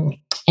 And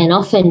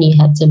often you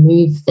have to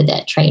move for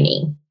that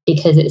training,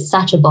 because it's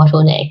such a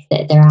bottleneck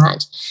that there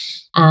aren't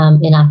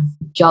enough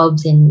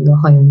jobs in your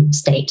home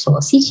state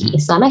or city.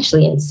 So I'm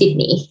actually in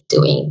Sydney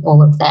doing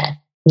all of that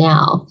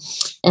now.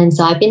 And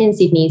so I've been in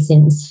Sydney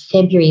since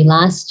February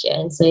last year.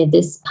 And so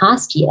this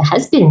past year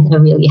has been a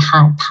really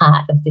hard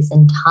part of this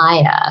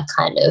entire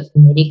kind of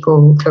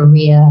medical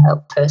career,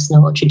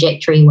 personal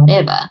trajectory,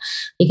 whatever,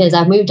 because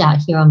I've moved out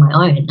here on my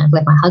own. I've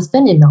left my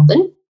husband in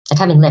Melbourne. Like,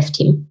 I haven't left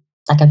him.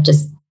 Like, I've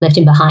just left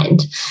him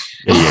behind.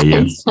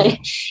 Yeah. So him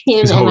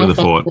He's and my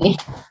family,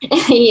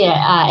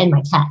 and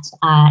my cat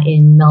are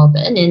in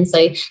Melbourne, and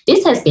so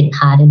this has been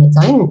hard in its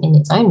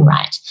own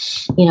right,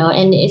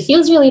 And it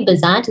feels really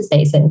bizarre to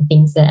say certain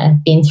things that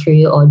I've been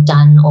through or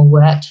done or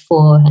worked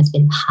for has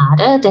been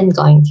harder than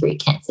going through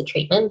cancer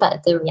treatment,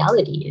 but the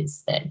reality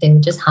is that they're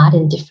just hard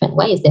in different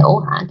ways. They're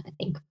all hard, I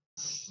think.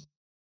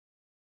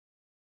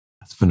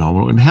 That's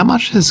phenomenal. And how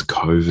much has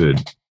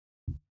COVID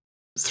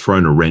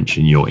thrown a wrench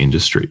in your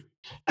industry?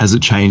 Has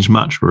it changed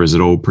much, or is it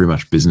all pretty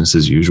much business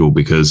as usual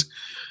because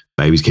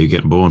babies keep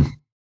getting born?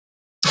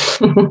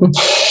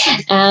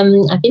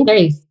 I've been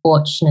very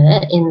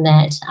fortunate in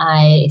that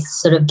I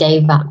sort of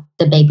gave up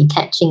the baby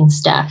catching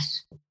stuff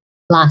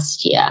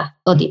last year,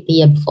 or the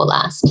year before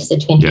last, so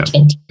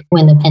 2020,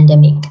 when the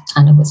pandemic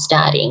kind of was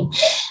starting.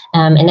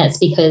 And that's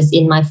because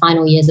in my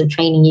final years of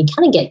training, you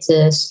kind of get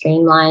to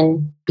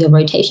streamline your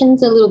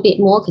rotations a little bit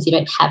more, because you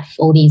don't have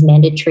all these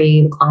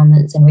mandatory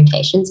requirements and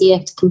rotations you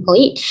have to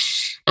complete.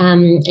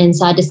 And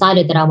so I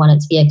decided that I wanted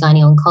to be a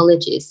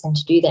gynaecologist, and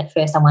to do that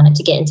first, I wanted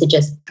to get into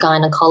just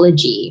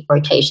gynecology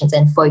rotations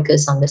and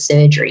focus on the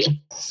surgery.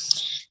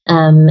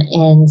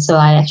 And so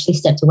I actually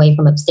stepped away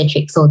from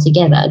obstetrics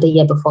altogether the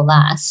year before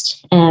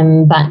last.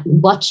 But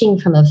watching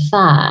from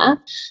afar,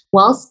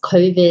 whilst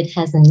COVID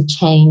hasn't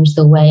changed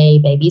the way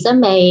babies are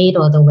made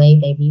or the way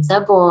babies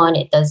are born,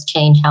 it does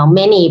change how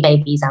many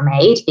babies are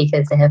made,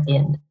 because there's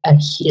been a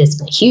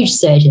huge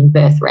surge in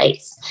birth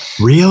rates.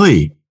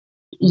 Really?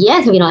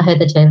 Yes. Have you not heard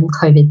the term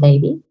COVID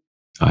baby?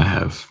 I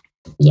have.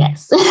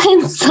 Yes.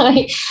 And so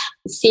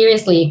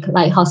seriously,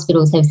 like,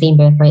 hospitals have seen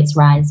birth rates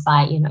rise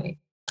by,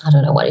 I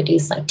don't know what it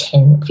is, like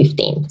 10,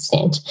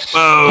 15%.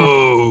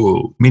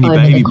 Whoa, mini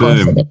baby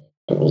boom.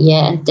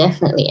 Yeah,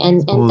 definitely.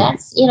 And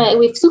that's,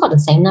 we've still got the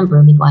same number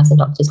of midwives and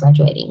doctors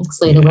graduating.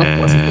 So the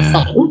workforce is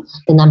the same.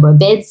 The number of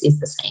beds is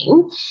the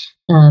same.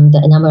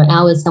 The number of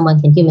hours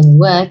someone can humanly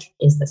work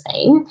is the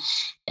same.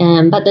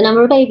 But the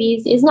number of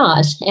babies is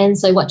not. And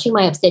so watching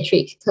my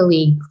obstetric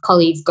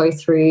colleagues go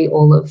through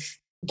all of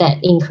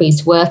that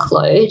increased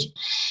workload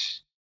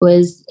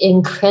was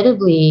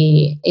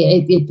incredibly,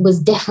 it was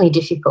definitely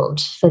difficult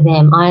for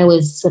them. I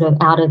was sort of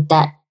out of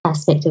that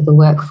aspect of the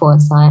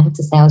workforce. So I have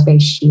to say I was very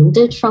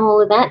shielded from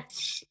all of that.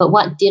 But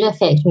what did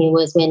affect me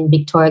was when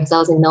Victoria, because I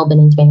was in Melbourne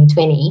in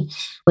 2020,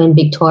 when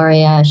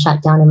Victoria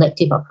shut down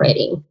elective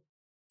operating.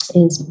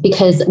 It's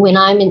because when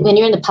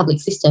you're in the public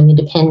system, you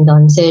depend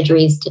on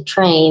surgeries to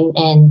train,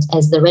 and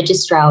as the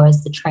registrar or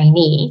as the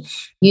trainee,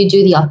 you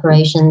do the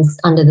operations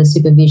under the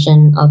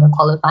supervision of a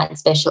qualified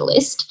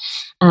specialist.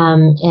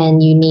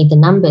 And you need the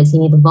numbers, you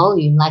need the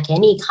volume. Like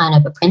any kind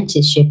of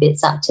apprenticeship,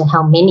 it's up to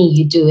how many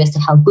you do as to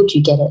how good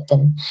you get at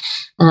them.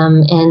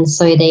 And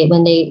so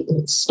when they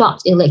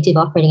stopped elective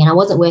operating, and I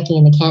wasn't working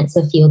in the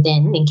cancer field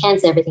then. In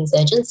cancer, everything's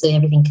urgent, so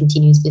everything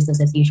continues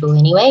business as usual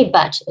anyway.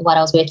 But what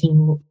I was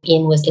working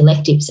in was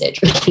elective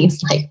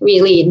surgeries, like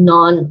really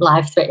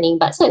non-life-threatening,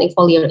 but certainly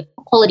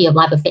quality of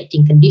life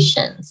affecting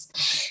conditions.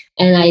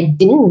 And I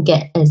didn't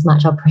get as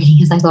much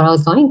operating as I thought I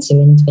was going to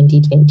in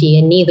 2020,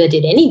 and neither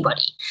did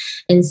anybody.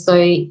 And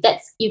so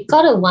that's you've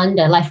got to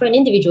wonder, like for an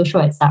individual,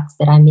 sure, it sucks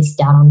that I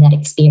missed out on that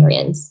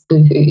experience,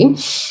 boo-hoo.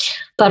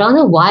 But on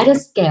a wider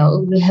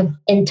scale, we have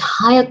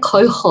entire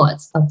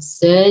cohorts of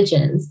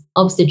surgeons,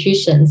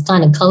 obstetricians,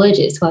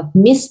 gynecologists who have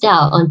missed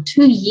out on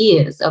 2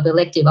 years of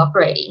elective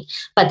operating,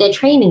 but their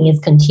training is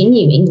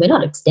continuing. We're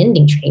not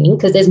extending training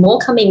because there's more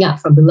coming up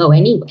from below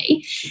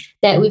anyway,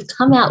 that we've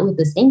come out with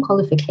the same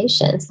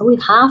qualifications, but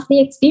with half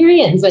the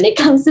experience when it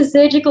comes to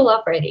surgical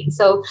operating.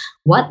 So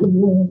what's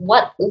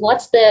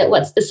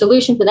the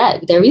solution for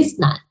that? There is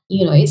none.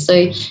 So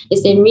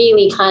it's been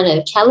really kind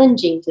of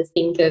challenging to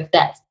think of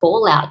that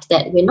fallout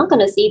that we're not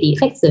going to see the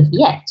effects of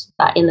yet,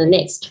 but in the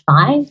next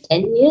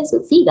 5-10 years,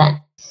 we'll see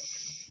that.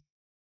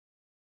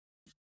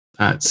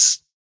 It's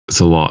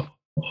a lot.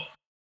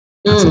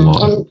 That's a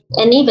lot.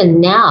 And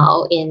even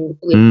now in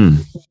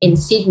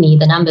Sydney,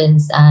 the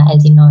numbers are,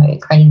 as you know,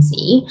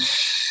 crazy.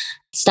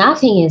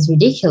 Staffing is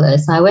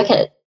ridiculous. I work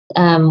at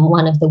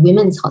one of the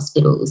women's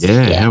hospitals.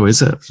 Yeah, here. How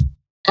is it?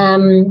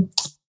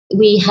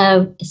 We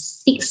have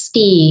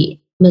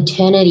 60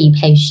 maternity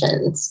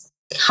patients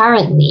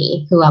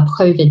currently who are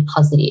COVID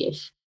positive,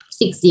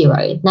 60.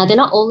 Now, they're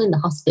not all in the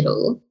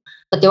hospital,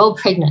 but they're all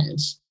pregnant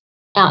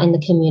out in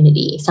the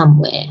community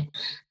somewhere,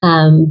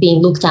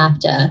 being looked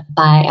after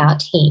by our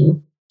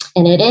team.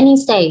 And at any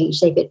stage,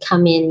 they could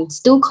come in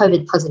still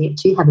COVID positive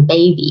to have a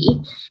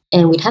baby,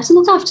 and we'd have to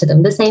look after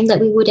them the same that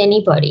we would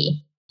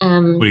anybody. What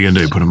are you going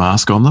to do? Put a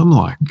mask on them?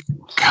 Like,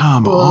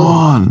 come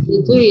on.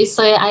 We do.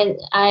 So I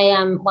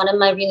one of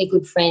my really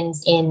good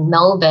friends in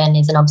Melbourne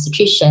is an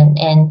obstetrician,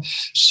 and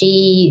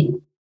she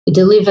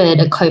delivered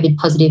a COVID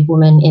positive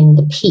woman in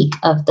the peak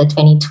of the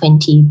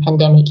 2020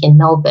 pandemic in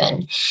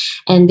Melbourne.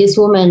 And this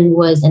woman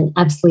was an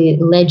absolute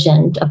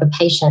legend of a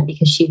patient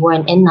because she wore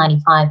an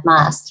N95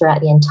 mask throughout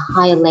the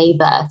entire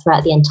labour,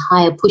 throughout the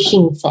entire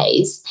pushing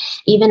phase,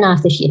 even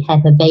after she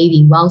had her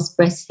baby whilst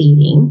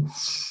breastfeeding.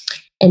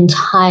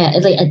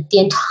 The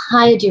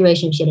entire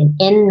duration, she had an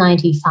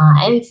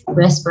N95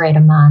 respirator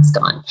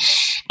mask on.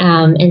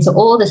 And so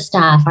all the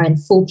staff are in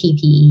full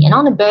PPE. And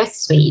on a birth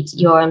suite,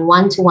 you're in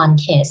one-to-one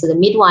care. So the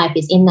midwife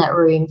is in that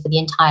room for the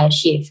entire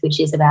shift, which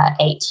is about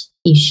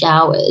 8-ish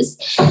hours.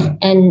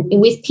 And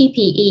with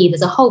PPE,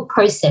 there's a whole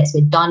process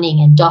with donning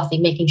and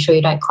doffing, making sure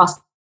you don't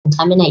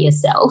cross-contaminate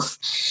yourself.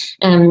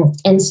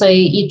 And so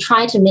you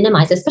try to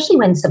minimize, especially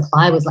when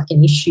supply was like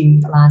an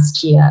issue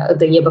last year or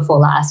the year before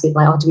last, with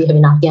like, do we have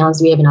enough gowns?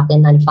 Do we have enough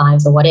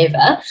N95s or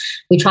whatever?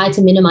 We tried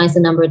to minimize the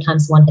number of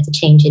times one had to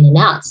change in and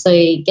out. So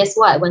guess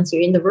what? Once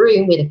you're in the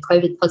room with a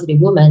COVID positive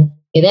woman,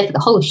 you're there for the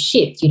whole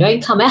shift. You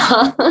don't come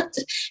out.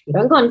 You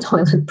don't go on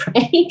toilet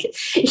break.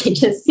 You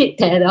just sit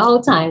there the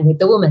whole time with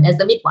the woman as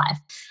the midwife.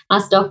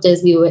 Us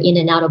doctors, we were in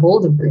and out of all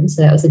the rooms,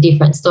 so that was a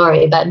different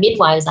story. But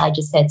midwives, I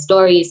just had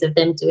stories of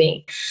them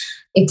doing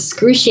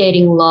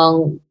excruciating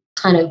long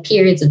kind of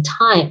periods of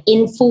time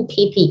in full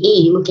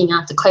PPE, looking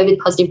after COVID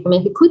positive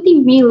women who could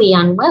be really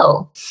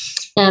unwell.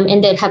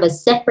 And they'd have a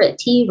separate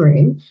tea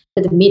room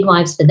for the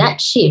midwives for that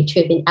shift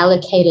who have been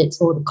allocated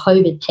to all the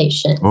COVID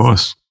patients. Of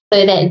course.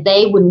 So that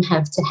they wouldn't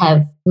have to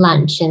have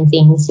lunch and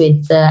things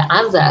with the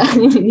other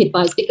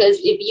midwives, because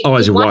if you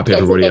otherwise you wipe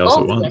everybody else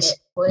at once.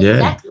 Well,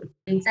 yeah.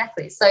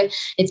 Exactly. So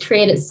it's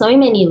created so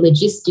many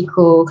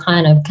logistical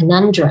kind of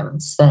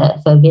conundrums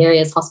for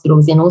various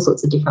hospitals in all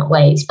sorts of different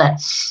ways.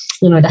 But,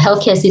 the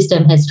healthcare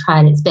system has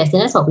tried its best,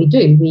 and that's what we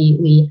do.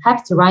 We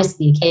have to rise to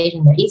the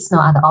occasion. There is no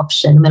other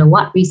option, no matter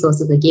what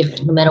resources are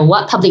given, no matter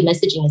what public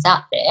messaging is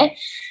out there,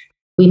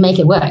 we make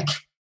it work.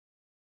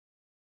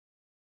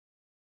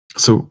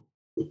 So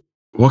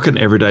what can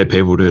everyday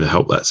people do to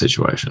help that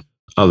situation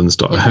other than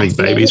stop having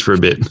babies for a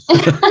bit?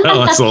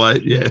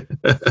 Isolate, yeah.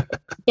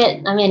 Yeah,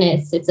 I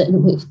mean,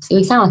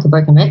 we sound like a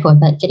broken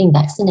record, but getting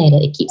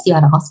vaccinated, it keeps you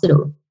out of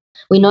hospital.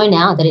 We know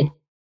now that it...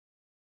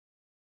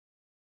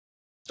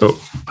 Oh,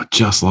 I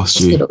just lost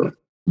you.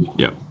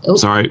 Yeah,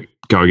 sorry,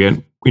 go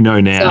again. We know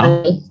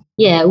now. Sorry.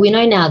 Yeah, we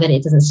know now that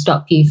it doesn't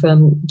stop you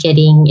from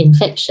getting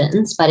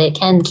infections, but it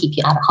can keep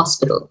you out of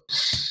hospital.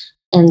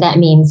 And that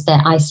means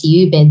that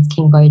ICU beds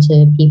can go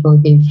to people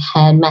who've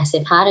had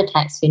massive heart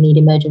attacks who need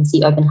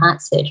emergency open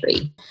heart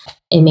surgery.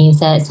 It means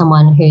that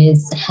someone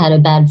who's had a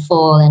bad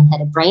fall and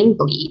had a brain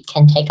bleed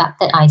can take up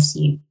that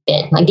ICU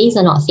bed. Like, these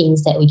are not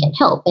things that we can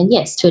help. And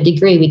yes, to a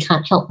degree, we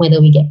can't help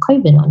whether we get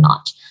COVID or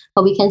not,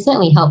 but we can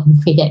certainly help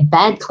if we get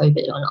bad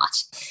COVID or not,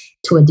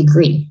 to a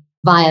degree,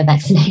 via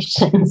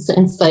vaccinations.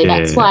 And so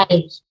that's why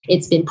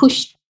it's been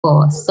pushed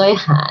for so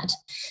hard.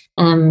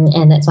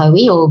 And that's why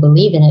we all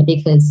believe in it,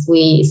 because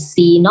we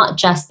see not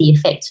just the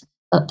effect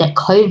that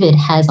COVID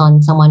has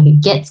on someone who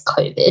gets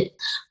COVID,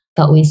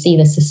 but we see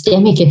the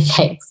systemic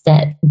effects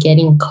that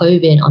getting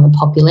COVID on a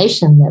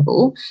population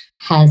level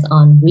has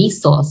on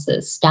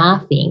resources,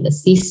 staffing, the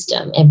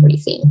system,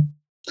 everything.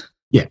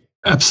 Yeah,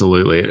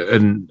 absolutely.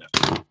 And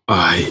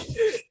I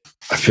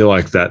feel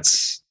like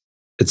it's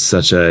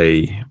such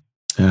a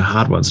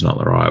hard one's not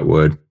the right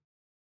word.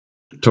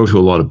 Talk to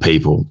a lot of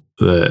people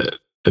that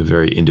are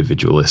very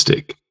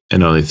individualistic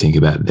and only think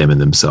about them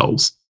and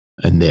themselves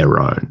and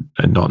their own,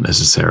 and not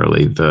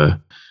necessarily the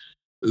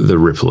the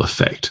ripple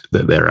effect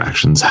that their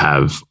actions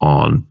have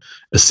on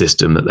a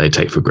system that they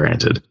take for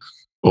granted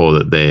or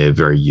that they're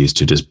very used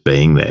to just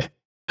being there.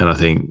 And I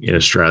think in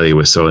Australia,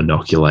 we're so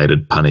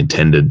inoculated, pun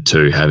intended,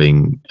 to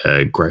having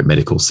a great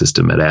medical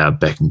system at our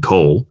beck and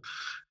call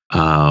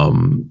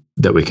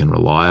that we can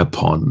rely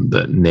upon,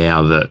 that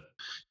now that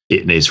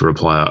it needs to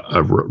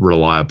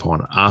rely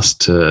upon us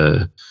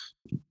to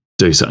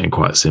do something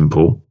quite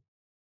simple,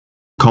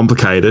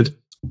 complicated.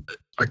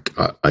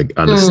 I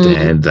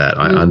understand that.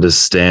 I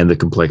understand the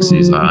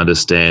complexities. I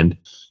understand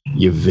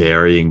your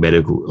varying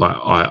medical.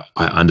 I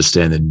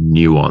understand the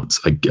nuance.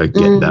 I get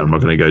that. I'm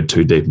not going to go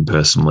too deep and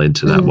personally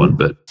into that one,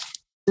 but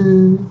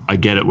I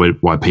get it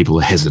why people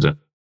are hesitant.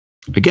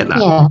 I get that.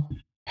 Yeah.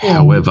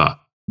 However,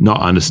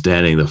 not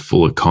understanding the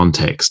fuller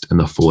context and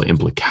the fuller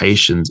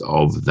implications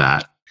of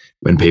that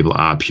when people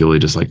are purely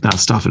just like, nah,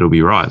 stuff, it'll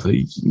be right.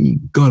 Like, you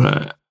got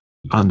to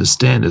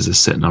understand there's a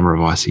set number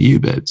of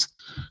ICU beds.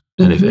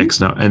 And if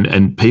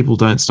and people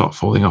don't stop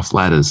falling off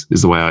ladders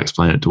is the way I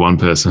explain it to one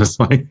person. It's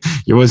like,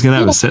 you're always going to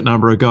have a set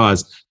number of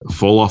guys that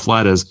fall off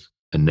ladders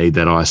and need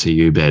that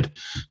ICU bed.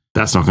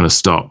 That's not going to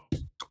stop.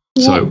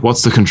 Yeah. So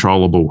what's the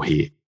controllable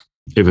here?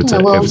 If it's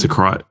a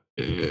cry,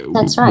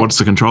 that's right. What's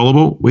the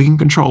controllable? We can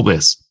control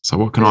this. So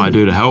what can I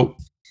do to help?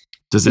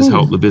 Does this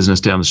help the business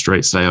down the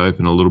street stay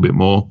open a little bit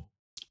more?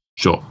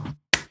 Sure.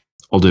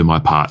 I'll do my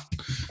part,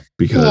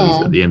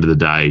 because at the end of the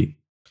day,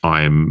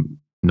 I am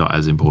not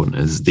as important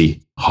as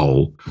the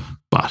whole,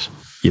 but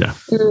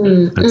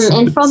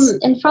and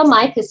from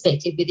my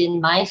perspective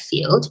within my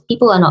field,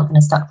 people are not going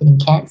to stop getting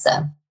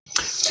cancer.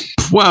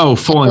 Well,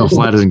 falling off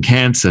ladders and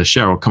cancer,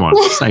 Cheryl, come on,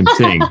 same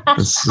thing. I'm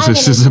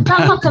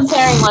not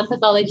comparing one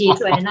pathology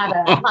to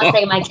another. I'm not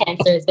saying my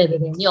cancer is better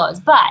than yours,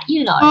 but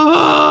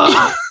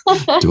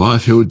do I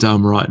feel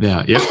dumb right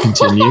now? Yep,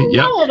 continue.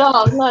 Yep.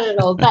 Not at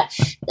all. But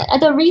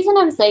the reason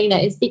I'm saying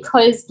that is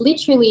because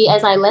literally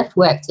as I left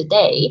work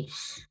today,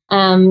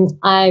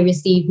 I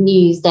received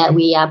news that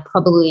we are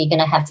probably going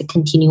to have to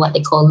continue what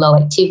they call low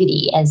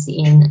activity, as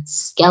in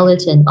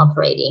skeleton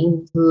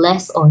operating,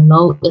 less or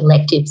no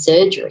elective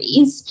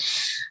surgeries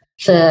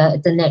for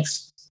the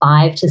next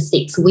 5 to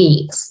 6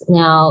 weeks.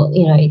 Now,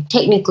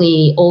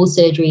 technically all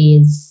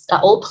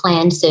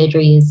planned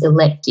surgery is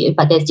elective,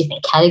 but there's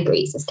different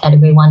categories. There's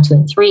category 1, 2,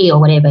 and 3 or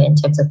whatever in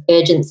terms of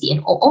urgency.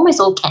 And almost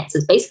all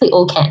cancers, basically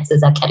all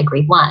cancers are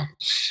category 1.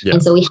 Yeah.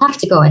 And so we have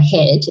to go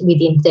ahead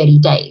within 30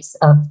 days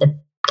of the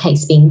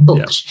case being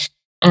booked. Yeah.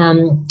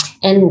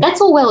 And that's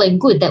all well and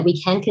good that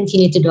we can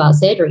continue to do our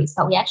surgeries,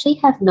 but we actually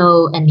have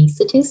no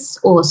anaesthetists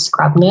or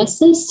scrub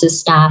nurses to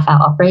staff our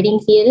operating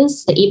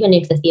theatres. So even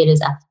if the theatres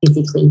are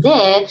physically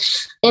there,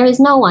 there is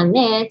no one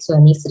there to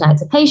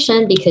anaesthetize a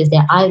patient because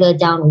they're either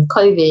down with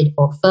COVID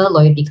or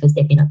furloughed because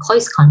they've been in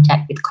close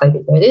contact with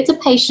COVID, whether it's a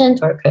patient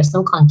or a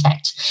personal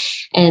contact.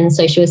 And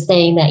so she was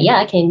saying that,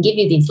 I can give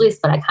you these lists,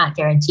 but I can't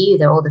guarantee you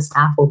that all the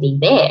staff will be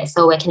there.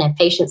 So we can have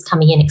patients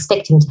coming in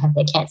expecting to have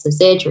their cancer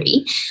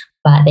surgery,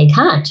 but they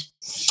can't.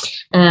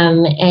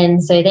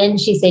 And so then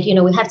she said,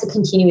 we have to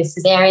continue with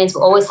cesareans.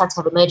 We always have to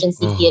have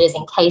emergency theatres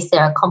in case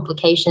there are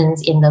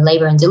complications in the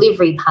labour and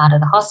delivery part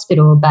of the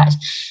hospital. But,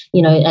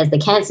 as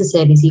the cancer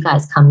service, you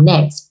guys come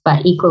next.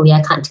 But equally,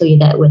 I can't tell you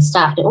that we're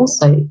staffed. And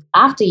also,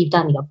 after you've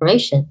done the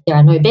operation, there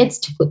are no beds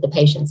to put the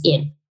patients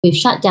in. We've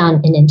shut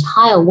down an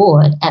entire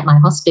ward at my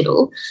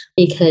hospital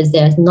because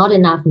there's not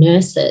enough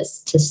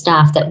nurses to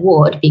staff that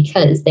ward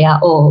because they are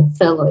all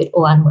furloughed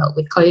or unwell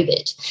with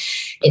COVID.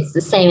 It's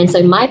the same. And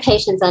so my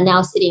patients are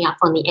now sitting up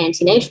on the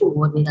antenatal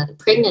ward with other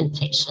pregnant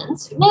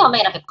patients who may or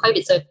may not have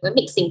COVID. So we're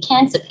mixing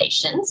cancer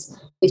patients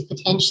with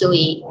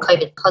potentially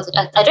COVID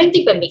positive. I don't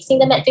think we're mixing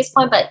them at this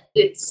point, but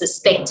with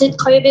suspected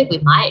COVID, we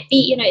might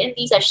be, and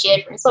these are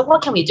shared rooms. So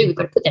what can we do? We've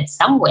got to put them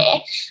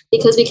somewhere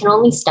because we can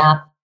only staff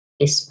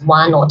this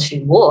 1 or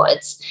 2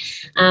 wards.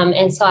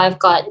 And so I've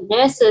got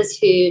nurses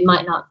who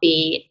might not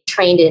be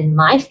trained in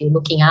my field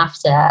looking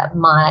after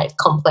my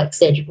complex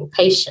surgical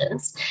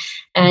patients.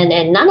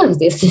 And none of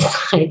this is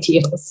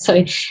ideal. So,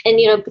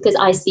 and, because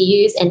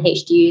ICUs and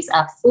HDUs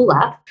are full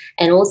up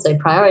and also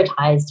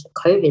prioritized for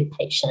COVID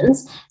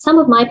patients, some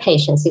of my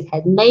patients who've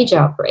had major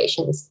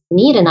operations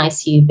need an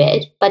ICU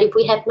bed, but if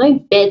we have no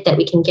bed that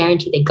we can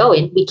guarantee they go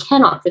in, we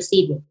cannot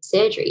proceed with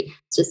surgery.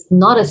 It's just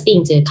not a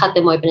thing to cut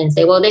them open and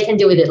say, well, they can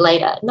deal with it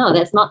later. No,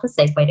 that's not the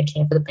safe way to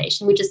care for the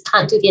patient. We just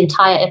can't do the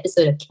entire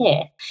episode of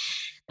care.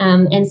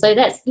 And so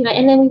that's,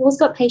 and then we've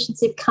also got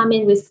patients who've come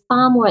in with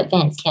far more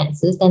advanced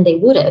cancers than they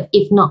would have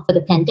if not for the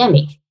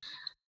pandemic.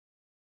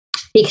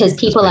 Because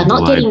people are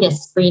not getting their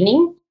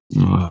screening.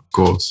 Of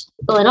course.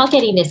 People are not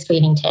getting their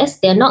screening tests.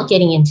 They're not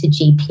getting into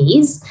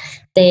GPs.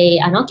 They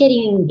are not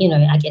getting,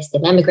 I guess,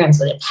 their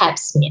mammograms or their pap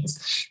smears.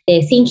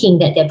 They're thinking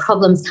that their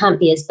problems can't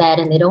be as bad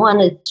and they don't want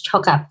to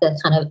chalk up the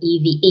kind of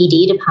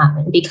ED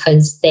department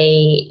because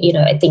they,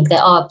 think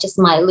that, just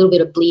my little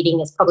bit of bleeding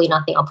is probably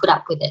nothing. I'll put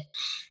up with it.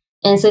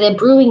 And so they're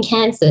brewing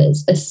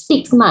cancers for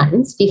 6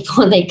 months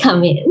before they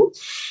come in.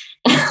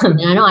 And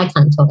I know I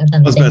can't talk.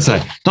 I was about to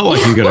say, not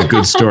like you've got a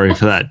good story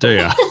for that, do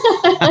you?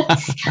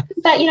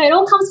 But, it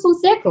all comes full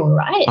circle,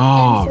 right?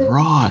 Oh, so,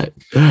 right.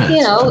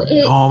 Yes.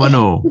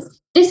 Phenomenal.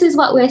 This is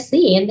what we're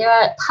seeing. There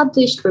are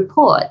published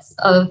reports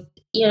of,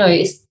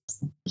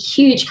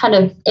 huge kind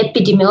of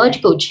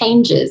epidemiological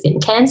changes in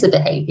cancer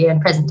behavior and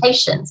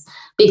presentations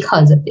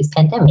because of this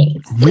pandemic.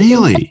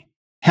 Really?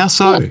 How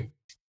so? Yeah.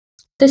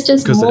 There's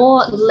just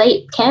more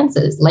late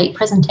cancers, late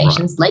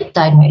presentations, late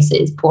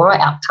diagnoses, poorer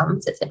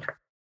outcomes, etc.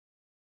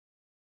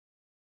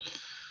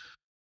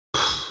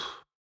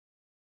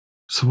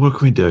 So what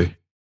can we do?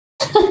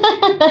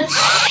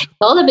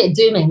 All a bit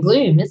doom and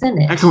gloom,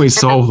 isn't it? How can we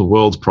solve the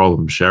world's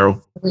problems,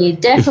 Cheryl? We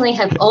definitely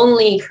have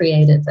only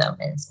created them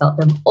and spelt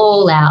them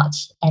all out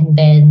and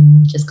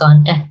then just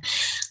gone,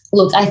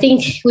 Look, I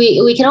think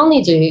we can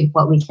only do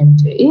what we can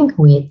do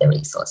with the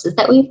resources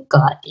that we've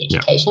got, the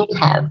education we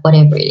have,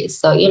 whatever it is.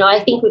 So, I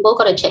think we've all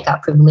got to check our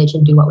privilege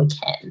and do what we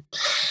can.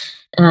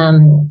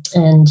 And,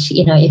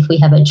 if we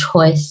have a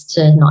choice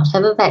to not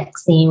have a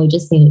vaccine, we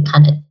just need to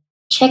kind of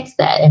check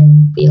that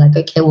and be like,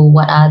 okay, well,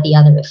 what are the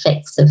other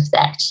effects of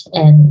that?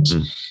 And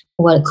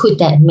what could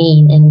that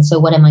mean? And so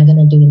what am I going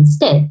to do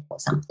instead or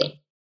something?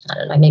 I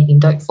don't know, maybe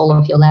don't fall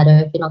off your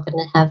ladder if you're not going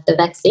to have the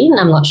vaccine.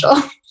 I'm not sure.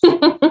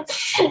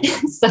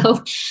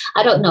 So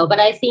I don't know. But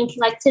I think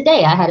like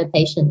today I had a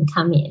patient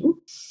come in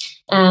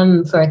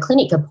for a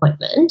clinic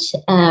appointment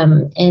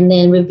and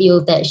then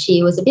revealed that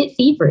she was a bit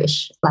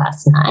feverish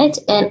last night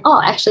and,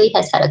 actually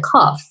has had a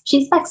cough.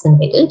 She's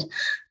vaccinated.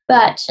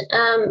 But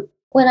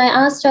when I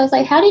asked her, I was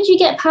like, how did you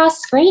get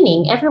past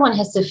screening? Everyone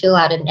has to fill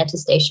out an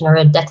attestation or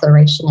a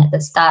declaration at the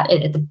start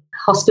at the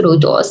hospital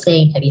door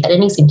saying, have you had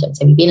any symptoms?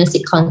 Have you been a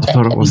sick contact? I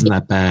thought it wasn't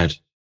that bad.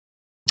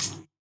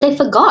 They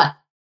forgot.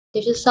 They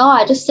just,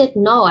 I just said,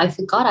 no, I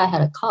forgot I had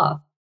a cough.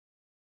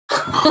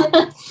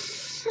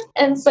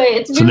 And so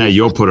it's really. So now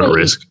you're put at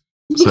risk.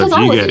 Because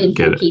I wasn't in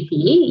full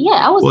PPE.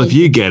 Yeah, I was. Well, if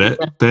you get it,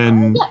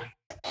 then. Yeah.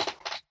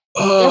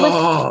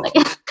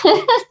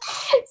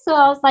 So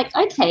I was like,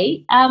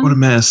 okay. What a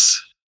mess.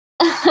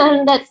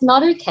 That's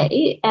not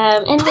okay.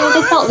 And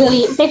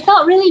they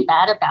felt really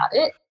bad about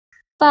it.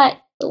 But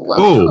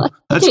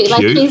that's cute.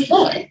 Like she's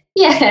there.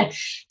 Yeah.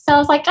 So I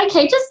was like,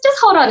 okay, just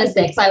hold on a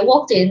sec. So I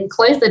walked in,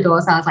 closed the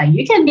door. So I was like,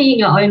 you can be in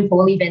your own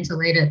poorly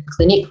ventilated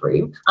clinic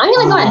room. I'm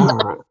going to go and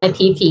done my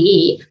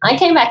PPE. I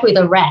came back with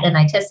a rat and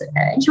I tested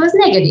her and she was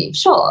negative,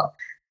 sure.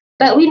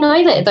 But we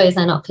know that those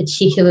are not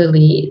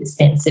particularly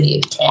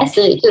sensitive tests.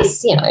 It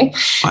just,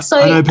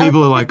 I know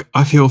people are like,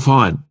 I feel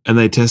fine. And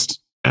they test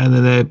and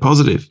then they're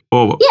positive.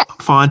 Or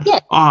fine.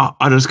 Yeah.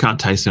 I just can't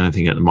taste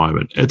anything at the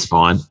moment. It's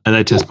fine. And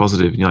they test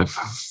positive. And you're like,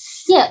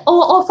 yeah,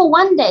 or for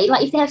one day,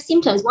 like if they have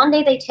symptoms, one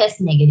day they test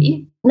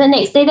negative, and the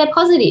next day they're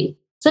positive.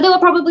 So they were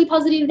probably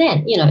positive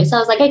then, So I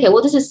was like, okay,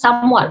 well, this is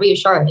somewhat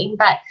reassuring,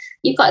 but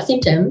you've got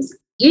symptoms.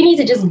 You need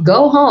to just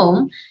go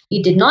home.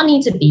 You did not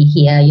need to be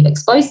here. You've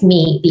exposed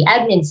me, the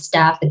admin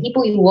staff, the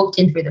people you walked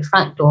in through the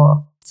front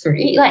door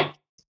through. Like,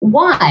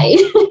 why?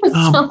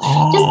 So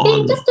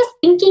just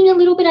thinking a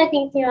little bit, I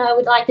think, I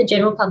would like the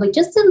general public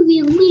just to be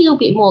a little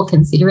bit more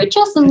considerate,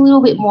 just a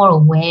little bit more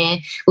aware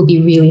would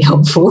be really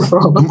helpful for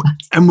all of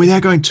us. And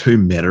without going too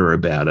meta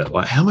about it,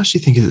 like how much do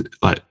you think is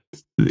like,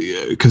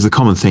 because the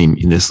common theme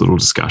in this little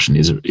discussion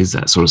is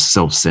that sort of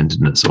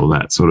self-centeredness or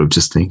that sort of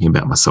just thinking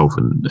about myself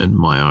and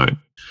my own.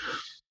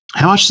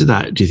 How much of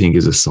that do you think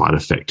is a side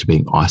effect to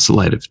being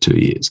isolated for 2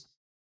 years?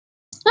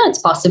 No, it's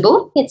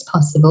possible. It's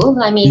possible.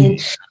 I mean,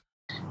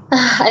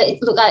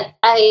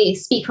 I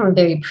speak from a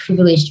very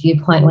privileged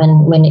viewpoint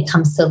when it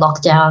comes to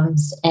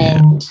lockdowns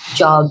and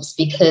jobs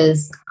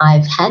because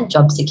I've had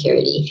job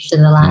security for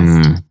the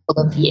last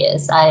couple of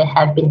years. I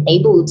have been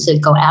able to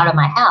go out of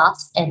my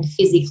house and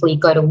physically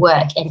go to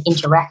work and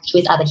interact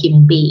with other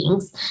human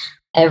beings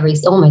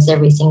almost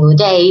every single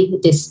day,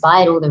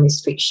 despite all the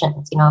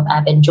restrictions.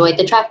 I've enjoyed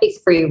the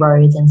traffic-free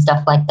roads and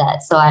stuff like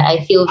that. So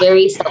I feel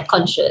very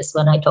self-conscious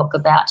when I talk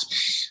about,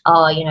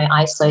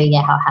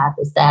 ISO, how hard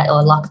was that?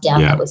 Or lockdown,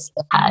 that was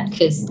so hard,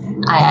 because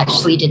I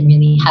actually didn't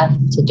really have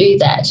to do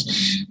that.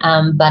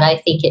 But I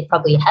think it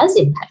probably has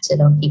impacted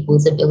on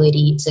people's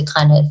ability to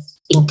kind of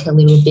think a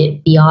little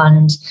bit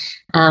beyond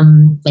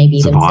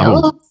maybe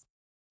themselves.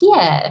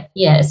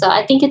 Yeah. So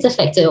I think it's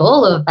affected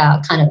all of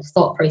our kind of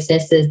thought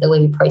processes, the way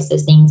we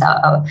process things,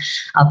 our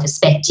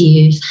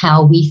perspective,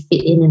 how we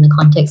fit in the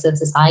context of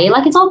society.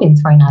 Like it's all been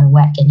thrown out of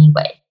whack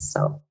anyway.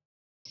 So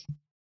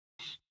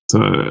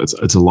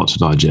it's a lot to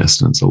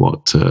digest, and it's a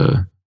lot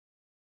to,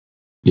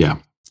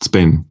 It's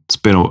been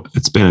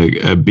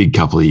a big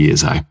couple of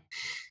years, hey.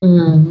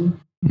 If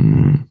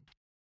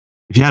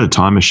you had a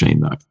time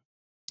machine though,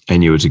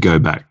 and you were to go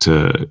back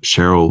to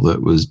Cheryl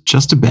that was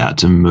just about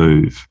to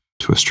move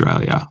to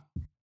Australia,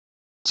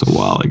 it's a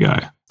while ago.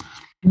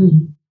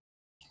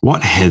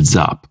 What heads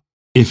up,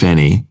 if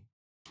any,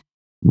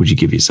 would you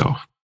give yourself?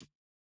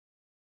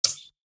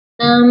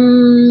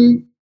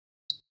 Don't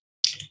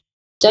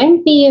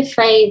be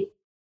afraid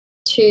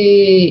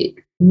to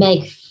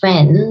make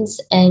friends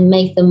and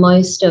make the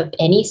most of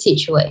any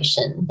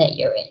situation that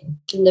you're in.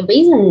 And the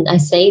reason I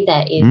say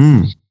that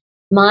is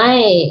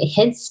my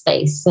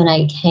headspace when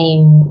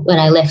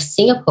I left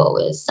Singapore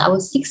was I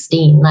was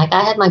 16. Like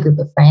I had my group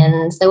of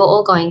friends. They were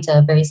all going to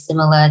a very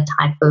similar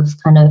type of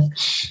kind of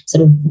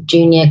sort of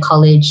junior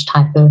college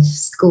type of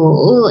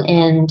school,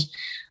 and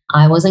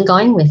I wasn't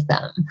going with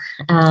them.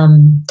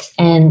 And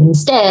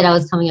instead I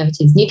was coming over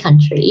to this new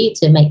country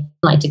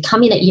to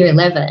come in at year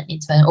 11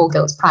 into an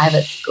all-girls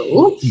private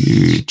school.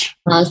 Huge.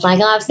 And I was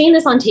like, I've seen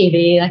this on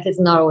TV. Like, it's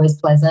not always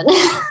pleasant.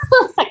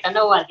 I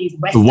know what these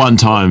Western The one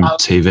time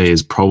TV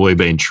has probably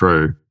been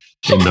true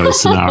in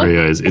those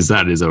scenarios is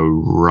a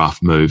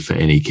rough move for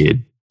any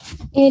kid.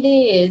 It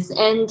is.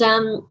 And,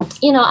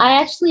 I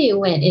actually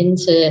went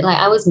into,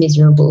 I was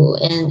miserable,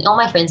 and all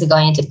my friends are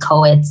going into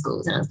co-ed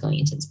schools, and I was going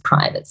into this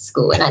private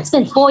school, and I'd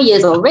spent 4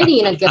 years already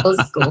in a girls'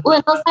 school,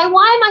 and I was like,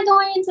 why am I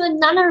going into a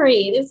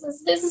nunnery? This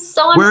is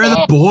so unfair. Where are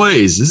the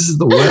boys? This is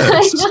the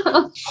worst.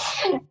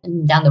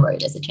 And down the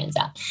road, as it turns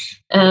out.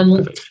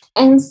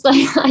 And so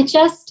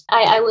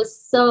I was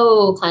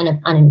so kind of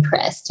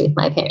unimpressed with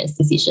my parents'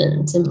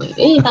 decision to move.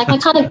 Like, I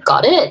kind of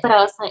got it, but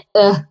I was like,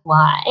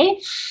 why?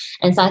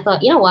 And so I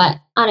thought, you know what?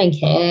 I don't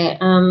care.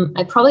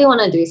 I probably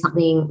want to do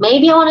something.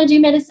 Maybe I want to do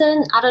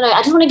medicine. I don't know.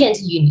 I just want to get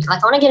into uni.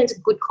 Like, I want to get into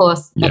a good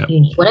course at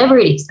uni, whatever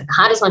it is, like the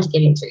hardest one to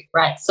get into,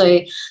 right?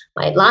 So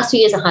my last 2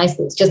 years of high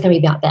school is just going to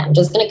be about that. I'm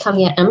just going to come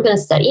here and I'm going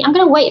to study. I'm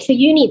going to wait for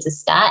uni to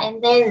start,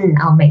 and then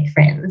I'll make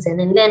friends, and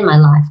then my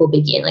life will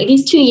begin. Like,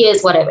 these 2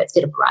 years, whatever, it's a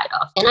bit of a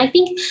write-off. And I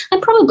think I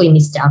probably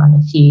missed out on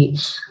a few,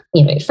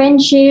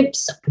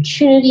 friendships,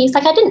 opportunities.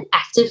 Like, I didn't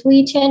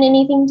actively turn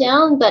anything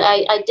down, but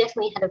I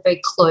definitely had a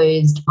very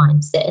closed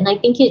mindset. And I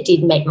think it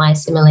did make my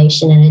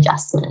assimilation and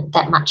adjustment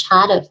that much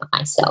harder for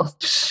myself.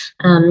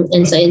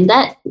 And so in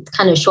that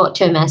kind of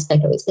short-term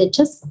aspect, I would say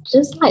just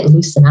like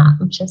loosen up,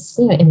 just,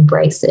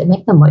 embrace it,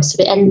 make the most of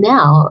it. And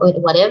now,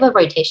 whatever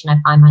rotation I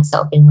find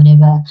myself in,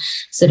 whatever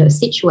sort of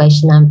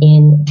situation I'm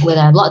in,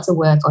 whether I have lots of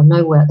work or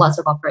no work, lots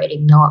of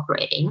operating, no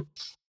operating,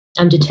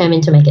 I'm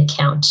determined to make it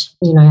count.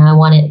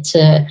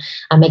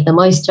 I make the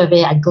most of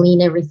it. I glean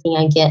everything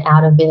I get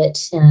out of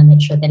it, and I make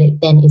sure that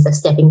it then is a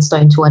stepping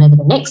stone to whatever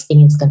the next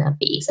thing is going to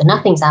be. So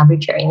nothing's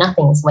arbitrary,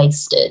 nothing's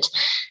wasted.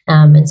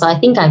 And so I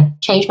think I've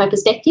changed my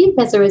perspective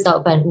as a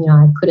result, but,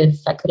 I could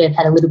have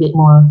had a little bit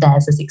more of that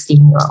as a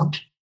 16-year-old.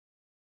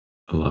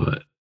 I love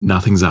it.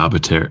 Nothing's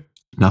arbitrary,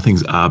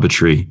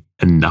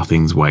 and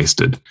nothing's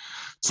wasted.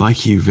 It's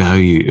like you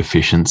value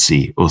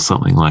efficiency or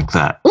something like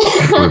that.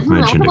 We've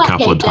mentioned a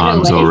couple of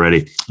times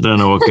already. I don't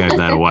know what gave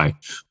that away,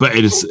 but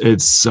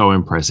it's so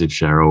impressive,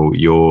 Cheryl,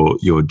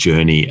 your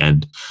journey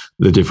and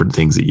the different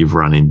things that you've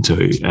run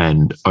into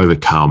and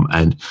overcome,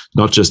 and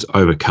not just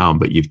overcome,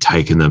 but you've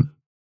taken them,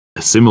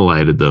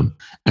 assimilated them,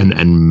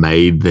 and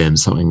made them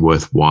something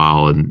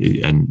worthwhile,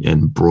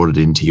 and brought it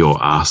into your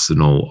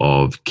arsenal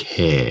of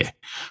care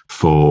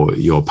for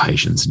your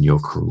patients and your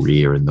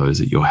career and those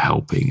that you're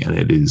helping. And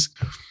it is,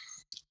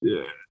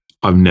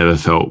 I've never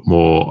felt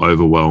more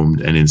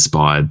overwhelmed and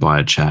inspired by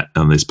a chat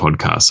on this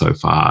podcast so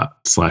far,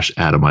 /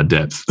 out of my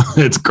depth.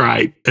 It's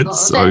great. It's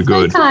so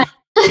good.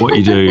 What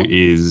you do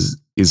is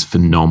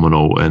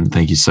phenomenal. And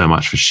thank you so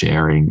much for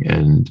sharing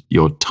and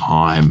your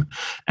time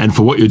and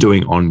for what you're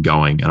doing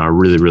ongoing. And I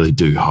really, really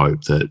do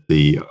hope that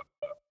the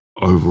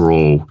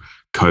overall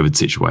COVID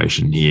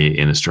situation here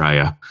in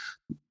Australia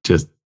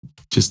just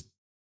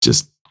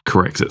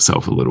corrects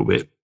itself a little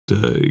bit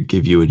to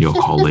give you and your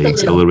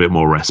colleagues a little bit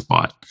more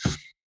respite.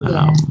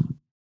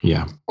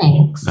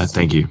 Thanks.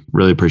 Thank you.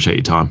 Really appreciate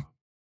your time.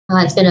 Oh,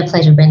 it's been a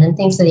pleasure, Brendan.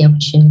 Thanks for the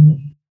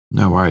opportunity.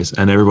 No worries.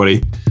 And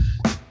everybody,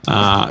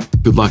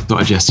 good luck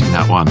digesting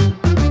that one.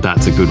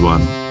 That's a good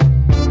one.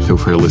 Feel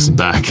free to listen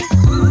back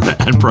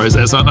and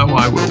process. I know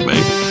I will be.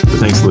 But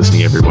thanks for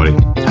listening, everybody.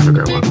 Have a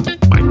great one.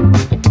 Bye.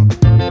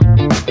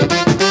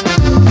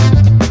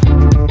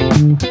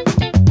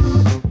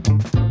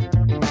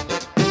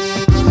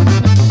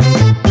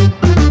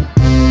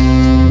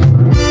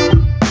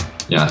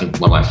 I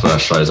think one of my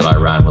first shows that I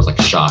ran was like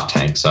Shark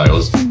Tank. So it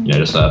was,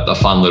 just a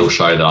fun little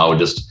show that I would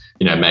just,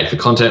 make the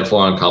content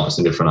for, encompass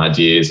some different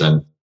ideas.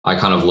 And I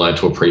kind of learned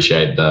to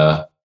appreciate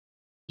that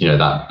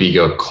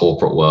bigger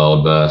corporate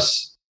world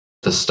versus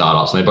the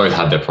startups. And they both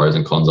had their pros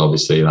and cons,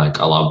 obviously. Like,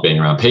 I love being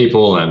around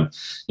people, and,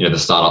 the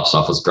startup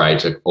stuff was great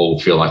to all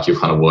feel like you're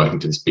kind of working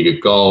to this bigger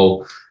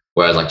goal.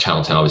 Whereas like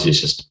Channel 10, obviously,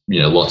 it's just,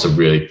 lots of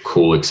really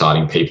cool,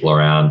 exciting people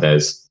around.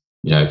 There's,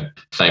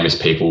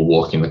 famous people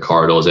walking the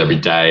corridors every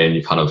day, and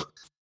you kind of,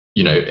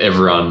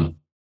 everyone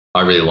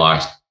I really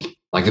liked.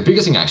 Like, the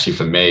biggest thing actually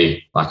for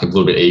me, like a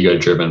little bit ego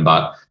driven,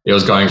 but it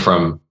was going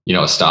from,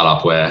 a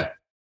startup where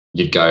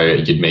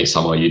you'd meet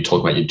someone, you'd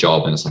talk about your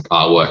job, and it's like,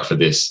 I work for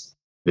this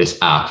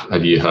app.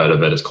 Have you heard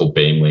of it? It's called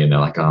Beamly. And they're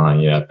like, oh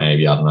yeah,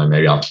 maybe, I don't know,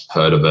 maybe I've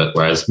heard of it.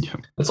 Whereas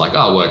it's like,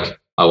 oh,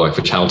 I work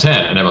for Channel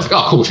 10. And everyone's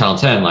like, oh, cool, Channel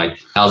 10. Like,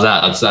 how's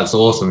that? That's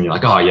awesome. And you're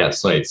like, oh yeah,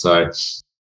 sweet. So